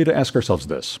we also need to ask ourselves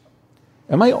this.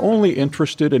 Am I only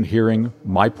interested in hearing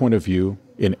my point of view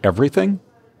in everything?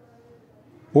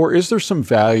 Or is there some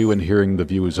value in hearing the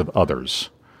views of others?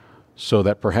 So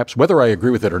that perhaps, whether I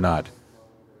agree with it or not,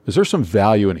 is there some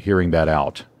value in hearing that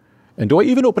out? And do I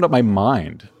even open up my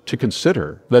mind to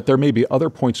consider that there may be other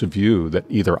points of view that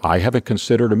either I haven't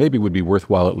considered or maybe would be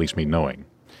worthwhile at least me knowing?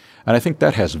 And I think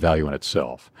that has value in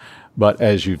itself. But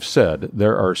as you've said,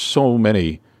 there are so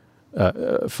many,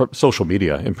 for social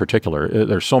media in particular,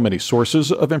 there's so many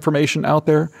sources of information out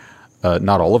there.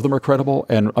 Not all of them are credible.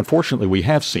 And unfortunately, we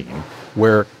have seen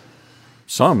where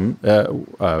some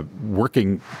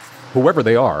working, whoever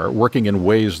they are, working in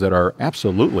ways that are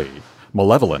absolutely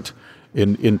malevolent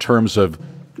in terms of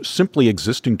simply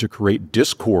existing to create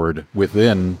discord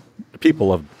within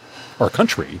people of our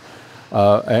country,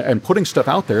 and putting stuff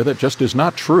out there that just is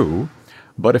not true.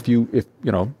 But if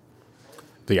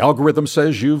the algorithm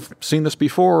says you've seen this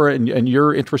before and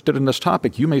you're interested in this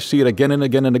topic, you may see it again and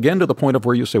again and again to the point of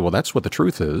where you say, well, that's what the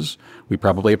truth is. We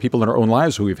probably have people in our own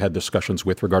lives who we've had discussions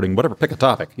with regarding whatever, pick a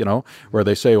topic, where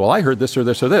they say, well, I heard this or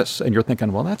this or this. And you're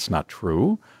thinking, well, that's not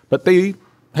true. But they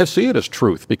have seen it as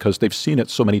truth because they've seen it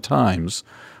so many times.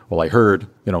 Well, I heard,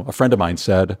 a friend of mine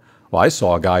said, well, I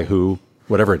saw a guy who,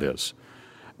 whatever it is.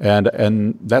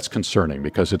 And that's concerning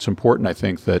because it's important, I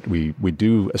think, that we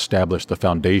do establish the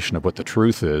foundation of what the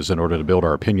truth is in order to build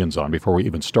our opinions on before we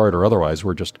even start, or otherwise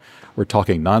we're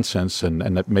talking nonsense, and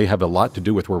that may have a lot to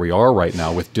do with where we are right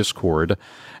now with discord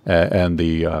and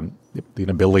the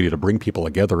inability to bring people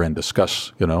together and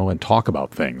discuss, and talk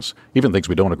about things, even things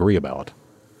we don't agree about.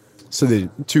 So the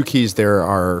two keys there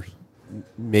are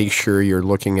make sure you're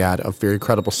looking at a very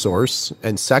credible source,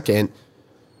 and second,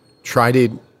 try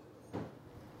to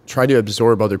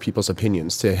absorb other people's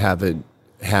opinions, to have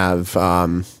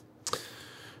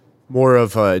more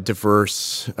of a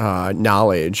diverse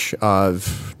knowledge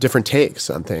of different takes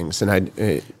on things.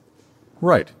 And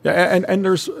right. And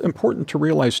there's important to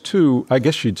realize too, I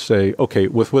guess you'd say, okay,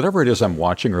 with whatever it is I'm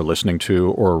watching or listening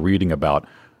to or reading about,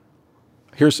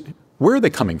 where are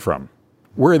they coming from?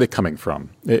 Where are they coming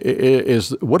from?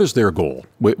 What is their goal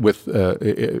with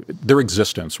their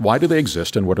existence? Why do they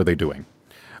exist and what are they doing?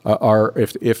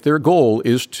 If their goal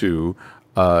is to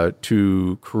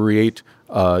create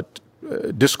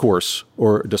discourse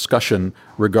or discussion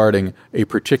regarding a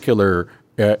particular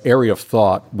area of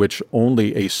thought which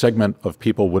only a segment of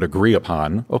people would agree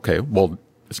upon, okay, well,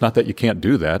 it's not that you can't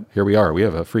do that. Here we are. We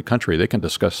have a free country.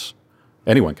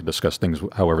 Anyone can discuss things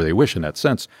however they wish in that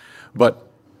sense. But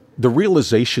the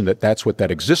realization that that's what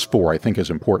that exists for, I think, is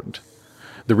important.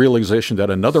 The realization that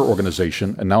another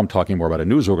organization, and now I'm talking more about a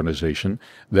news organization,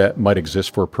 that might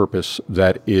exist for a purpose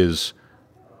that is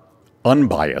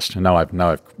unbiased. And now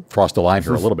I've crossed the line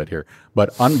here a little bit here,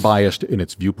 but unbiased in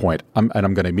its viewpoint. And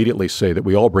I'm going to immediately say that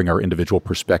we all bring our individual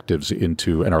perspectives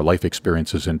into and our life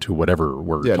experiences into whatever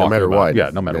we're talking no matter about. What. Yeah,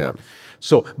 no matter what.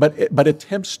 So, but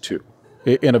attempts to,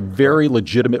 in a very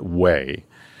legitimate way,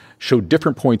 show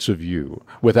different points of view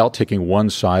without taking one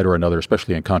side or another,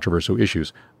 especially in controversial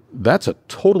issues. That's a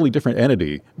totally different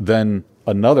entity than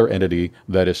another entity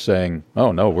that is saying,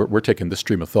 oh, no, we're taking this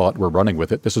stream of thought, we're running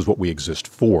with it, this is what we exist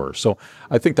for. So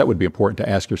I think that would be important to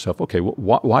ask yourself, okay,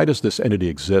 why does this entity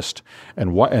exist?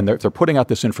 And they're putting out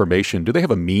this information. Do they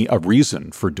have a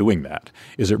reason for doing that?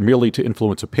 Is it merely to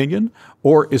influence opinion,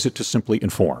 or is it to simply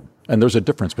inform? And there's a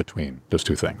difference between those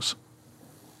two things.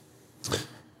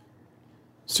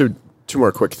 So two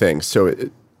more quick things. So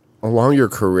along your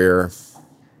career,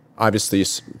 obviously,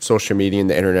 social media and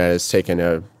the internet has taken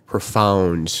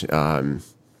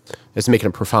it's making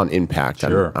a profound impact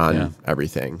on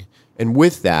everything. And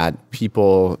with that,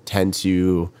 people tend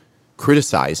to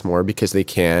criticize more because they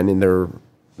can in their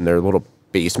little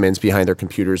basements behind their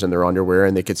computers and their underwear,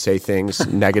 and they could say things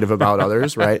negative about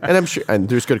others, right? And I'm sure, and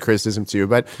there's good criticism too,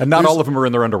 but not all of them are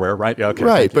in their underwear, right? Yeah, okay.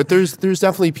 Right, but there's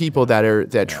definitely people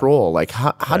that troll. Like,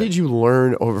 how did you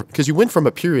learn over? Because you went from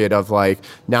a period of like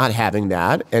not having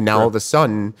that, and now all of a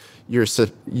sudden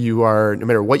you are, no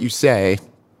matter what you say,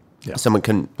 Yeah. Someone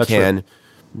can right.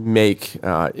 make,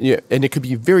 and it could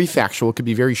be very factual. It could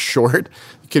be very short.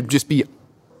 It could just be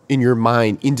in your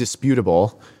mind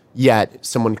indisputable. Yet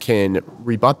someone can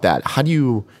rebut that. How do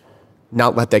you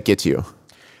not let that get to you?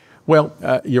 Well,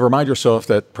 you remind yourself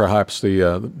that perhaps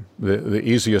the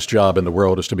easiest job in the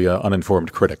world is to be an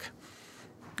uninformed critic,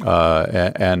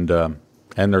 and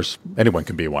there's anyone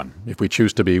can be one. If we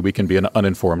choose to be, we can be an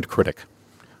uninformed critic,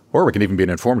 or we can even be an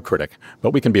informed critic.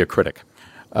 But we can be a critic,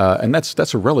 and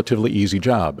that's a relatively easy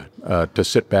job to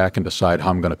sit back and decide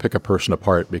how I'm going to pick a person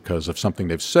apart because of something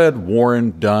they've said,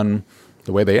 worn, done,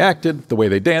 the way they acted, the way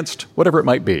they danced, whatever it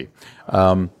might be.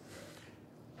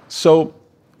 So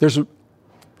there's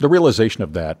the realization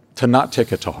of that, to not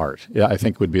take it to heart, I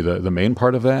think would be the main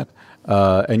part of that.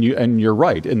 And you're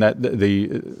right in that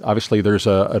obviously there's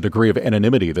a degree of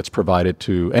anonymity that's provided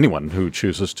to anyone who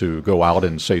chooses to go out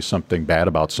and say something bad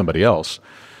about somebody else.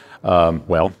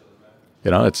 Well,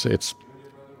 it's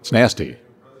nasty.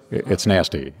 It's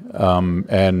nasty.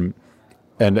 And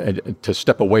to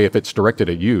step away if it's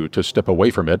directed at you, to step away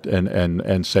from it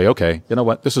and say, okay, you know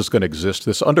what, this is going to exist.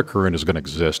 This undercurrent is going to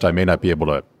exist. I may not be able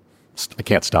to. I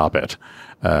can't stop it.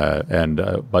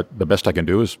 But the best I can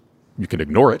do is you can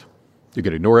ignore it. You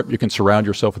can ignore it. You can surround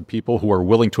yourself with people who are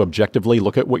willing to objectively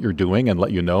look at what you're doing and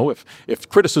let you know. If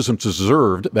criticism's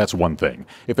deserved, that's one thing.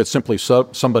 If it's simply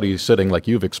somebody sitting like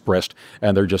you've expressed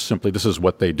and they're just simply, this is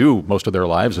what they do most of their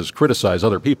lives is criticize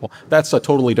other people, that's a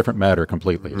totally different matter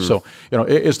completely. So,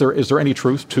 is there any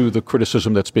truth to the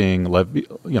criticism that's being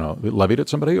levied at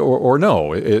somebody or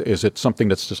no? Is it something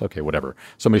that's just, okay, whatever.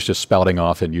 Somebody's just spouting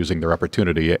off and using their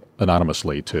opportunity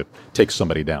anonymously to take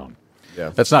somebody down.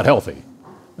 Yeah. That's not healthy.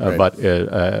 Right. But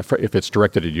if it's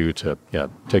directed at you, to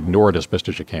ignore it as best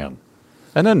as you can.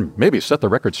 And then maybe set the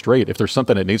record straight. If there's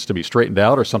something that needs to be straightened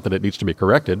out or something that needs to be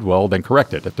corrected, well, then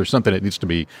correct it. If there's something that needs to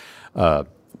be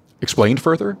explained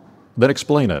further, then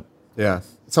explain it. Yeah.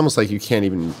 It's almost like you can't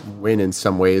even win in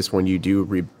some ways when you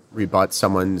do rebut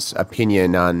someone's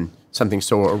opinion on something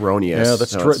so erroneous. Yeah,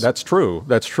 that's true. That's true.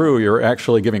 That's true. You're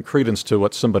actually giving credence to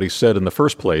what somebody said in the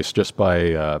first place just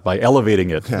by elevating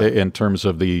it in terms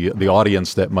of the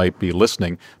audience that might be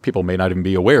listening. People may not even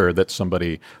be aware that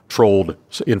somebody trolled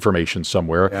information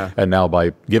somewhere, and now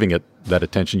by giving it that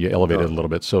attention, you elevate it a little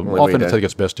bit. So often I think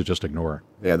it's best to just ignore.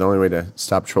 Yeah, the only way to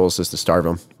stop trolls is to starve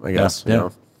them, I guess. Yeah.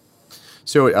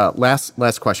 So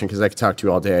last question, because I could talk to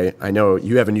you all day. I know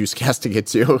you have a newscast to get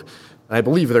to. I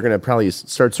believe they're going to probably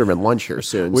start serving lunch here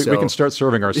soon. We can start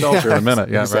serving ourselves here in a minute.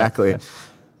 Yeah, exactly.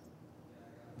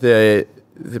 Right. The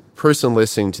person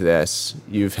listening to this,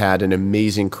 you've had an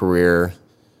amazing career.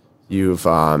 You've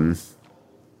been,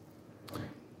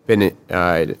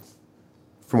 from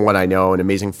what I know, an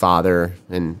amazing father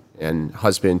and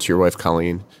husband to your wife,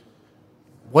 Colleen.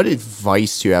 What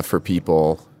advice do you have for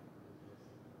people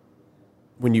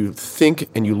when you think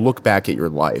and you look back at your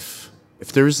life?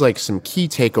 If there's like some key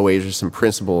takeaways or some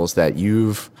principles that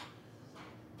you've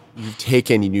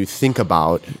taken and you think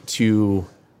about to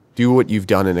do what you've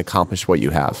done and accomplish what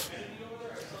you have.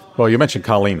 Well, you mentioned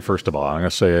Colleen, first of all. I'm going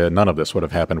to say none of this would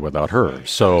have happened without her.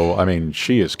 So, I mean,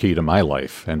 she is key to my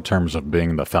life in terms of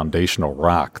being the foundational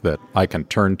rock that I can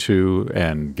turn to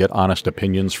and get honest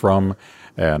opinions from,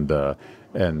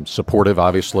 and supportive,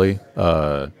 obviously,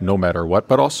 no matter what,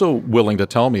 but also willing to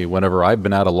tell me whenever I've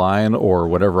been out of line or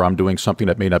whenever I'm doing something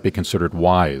that may not be considered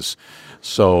wise.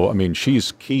 So, I mean,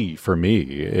 she's key for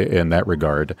me in that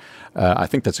regard. I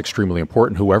think that's extremely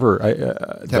important. Whoever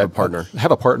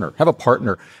have a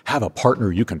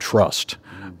partner you can trust,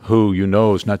 who you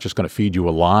know is not just going to feed you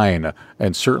a line,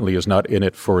 and certainly is not in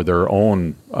it for their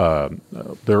own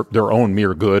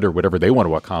mere good or whatever they want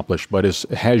to accomplish, but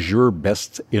has your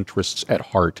best interests at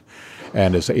heart,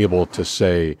 and is able to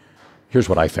say, "Here's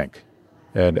what I think,"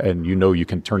 and you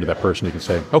can turn to that person. You can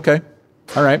say, "Okay.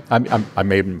 All right, I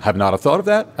may have not have thought of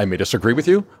that. I may disagree with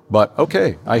you, but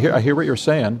okay, I hear what you're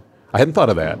saying. I hadn't thought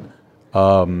of that.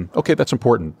 Okay, that's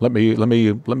important. Let me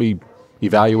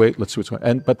evaluate. Let's see what's going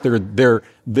on." But they're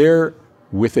there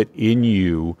with it in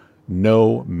you,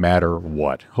 no matter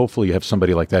what. Hopefully, you have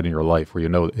somebody like that in your life where you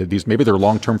know these. Maybe they're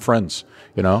long-term friends.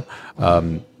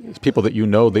 People that you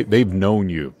know, they've known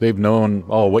you. They've known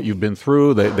what you've been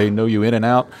through. They know you in and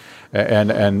out,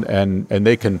 and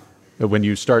they can. When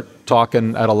you start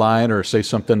talking out of line or say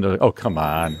something to, come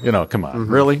on, come on.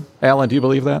 Mm-hmm. Really? Alan, do you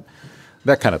believe that?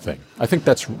 That kind of thing. I think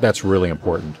that's really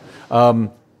important. I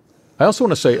also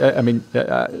want to say, I mean,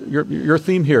 your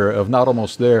theme here of Not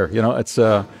Almost There, it's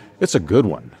a good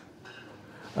one.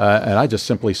 And I just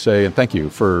simply say, and thank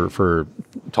you for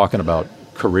talking about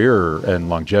career and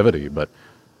longevity, but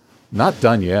not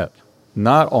done yet.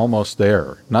 Not almost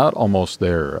there. Not almost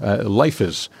there. Life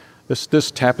is,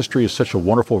 this tapestry is such a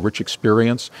wonderful, rich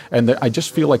experience. And I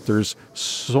just feel like there's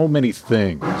so many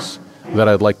things that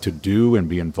I'd like to do and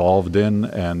be involved in.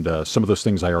 And some of those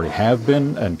things I already have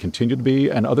been and continue to be.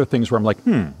 And other things where I'm like,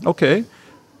 okay,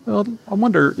 well, I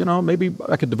wonder, maybe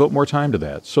I could devote more time to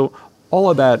that. So all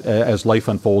of that, as life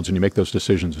unfolds and you make those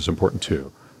decisions, is important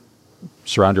too.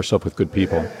 Surround yourself with good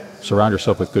people. Surround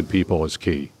yourself with good people is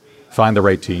key. Find the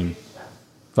right team.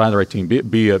 Find the right team.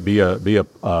 Be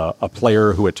a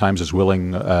player who at times is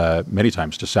willing, many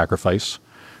times, to sacrifice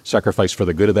for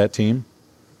the good of that team,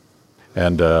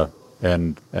 and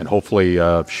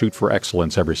hopefully shoot for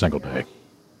excellence every single day.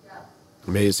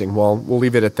 Amazing. Well, we'll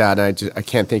leave it at that. I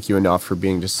can't thank you enough for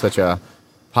being just such a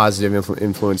positive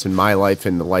influence in my life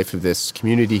and the life of this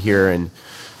community here, and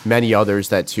many others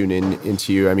that tune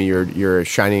into you. I mean, you're a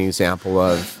shining example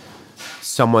of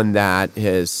someone that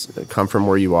has come from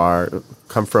where you are,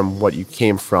 come from what you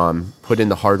came from, put in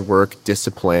the hard work,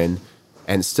 discipline,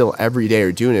 and still every day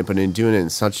are doing it, but doing it in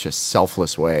such a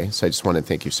selfless way. So I just want to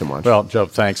thank you so much. Well, Joe,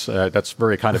 thanks. That's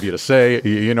very kind of you to say.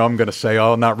 I'm going to say,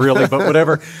 oh, not really, but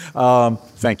whatever.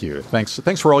 Thank you.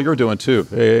 Thanks for all you're doing, too.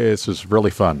 This is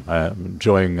really fun. I'm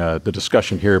enjoying the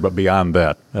discussion here, but beyond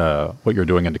that, what you're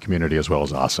doing in the community as well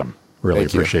is awesome. Really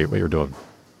appreciate what you're doing.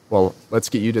 Well, let's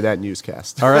get you to that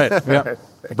newscast. All right. Yeah.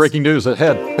 Breaking news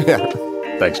ahead. Yeah.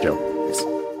 Thanks, Joe.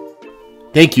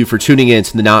 Thank you for tuning in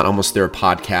to the Not Almost There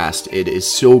podcast. It is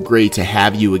so great to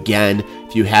have you again.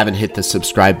 If you haven't hit the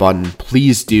subscribe button,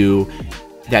 please do.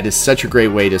 That is such a great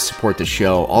way to support the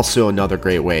show. Also, another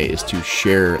great way is to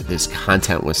share this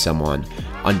content with someone.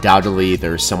 Undoubtedly,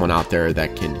 there's someone out there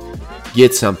that can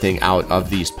get something out of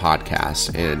these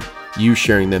podcasts, and you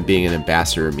sharing them, being an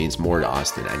ambassador, means more to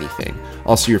us than anything.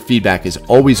 Also, your feedback is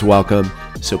always welcome,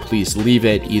 so please leave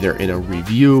it either in a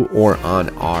review or on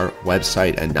our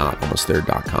website at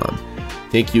notalmostthere.com.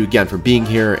 Thank you again for being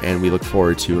here, and we look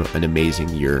forward to an amazing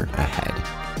year ahead.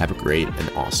 Have a great and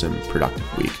awesome,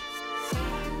 productive week.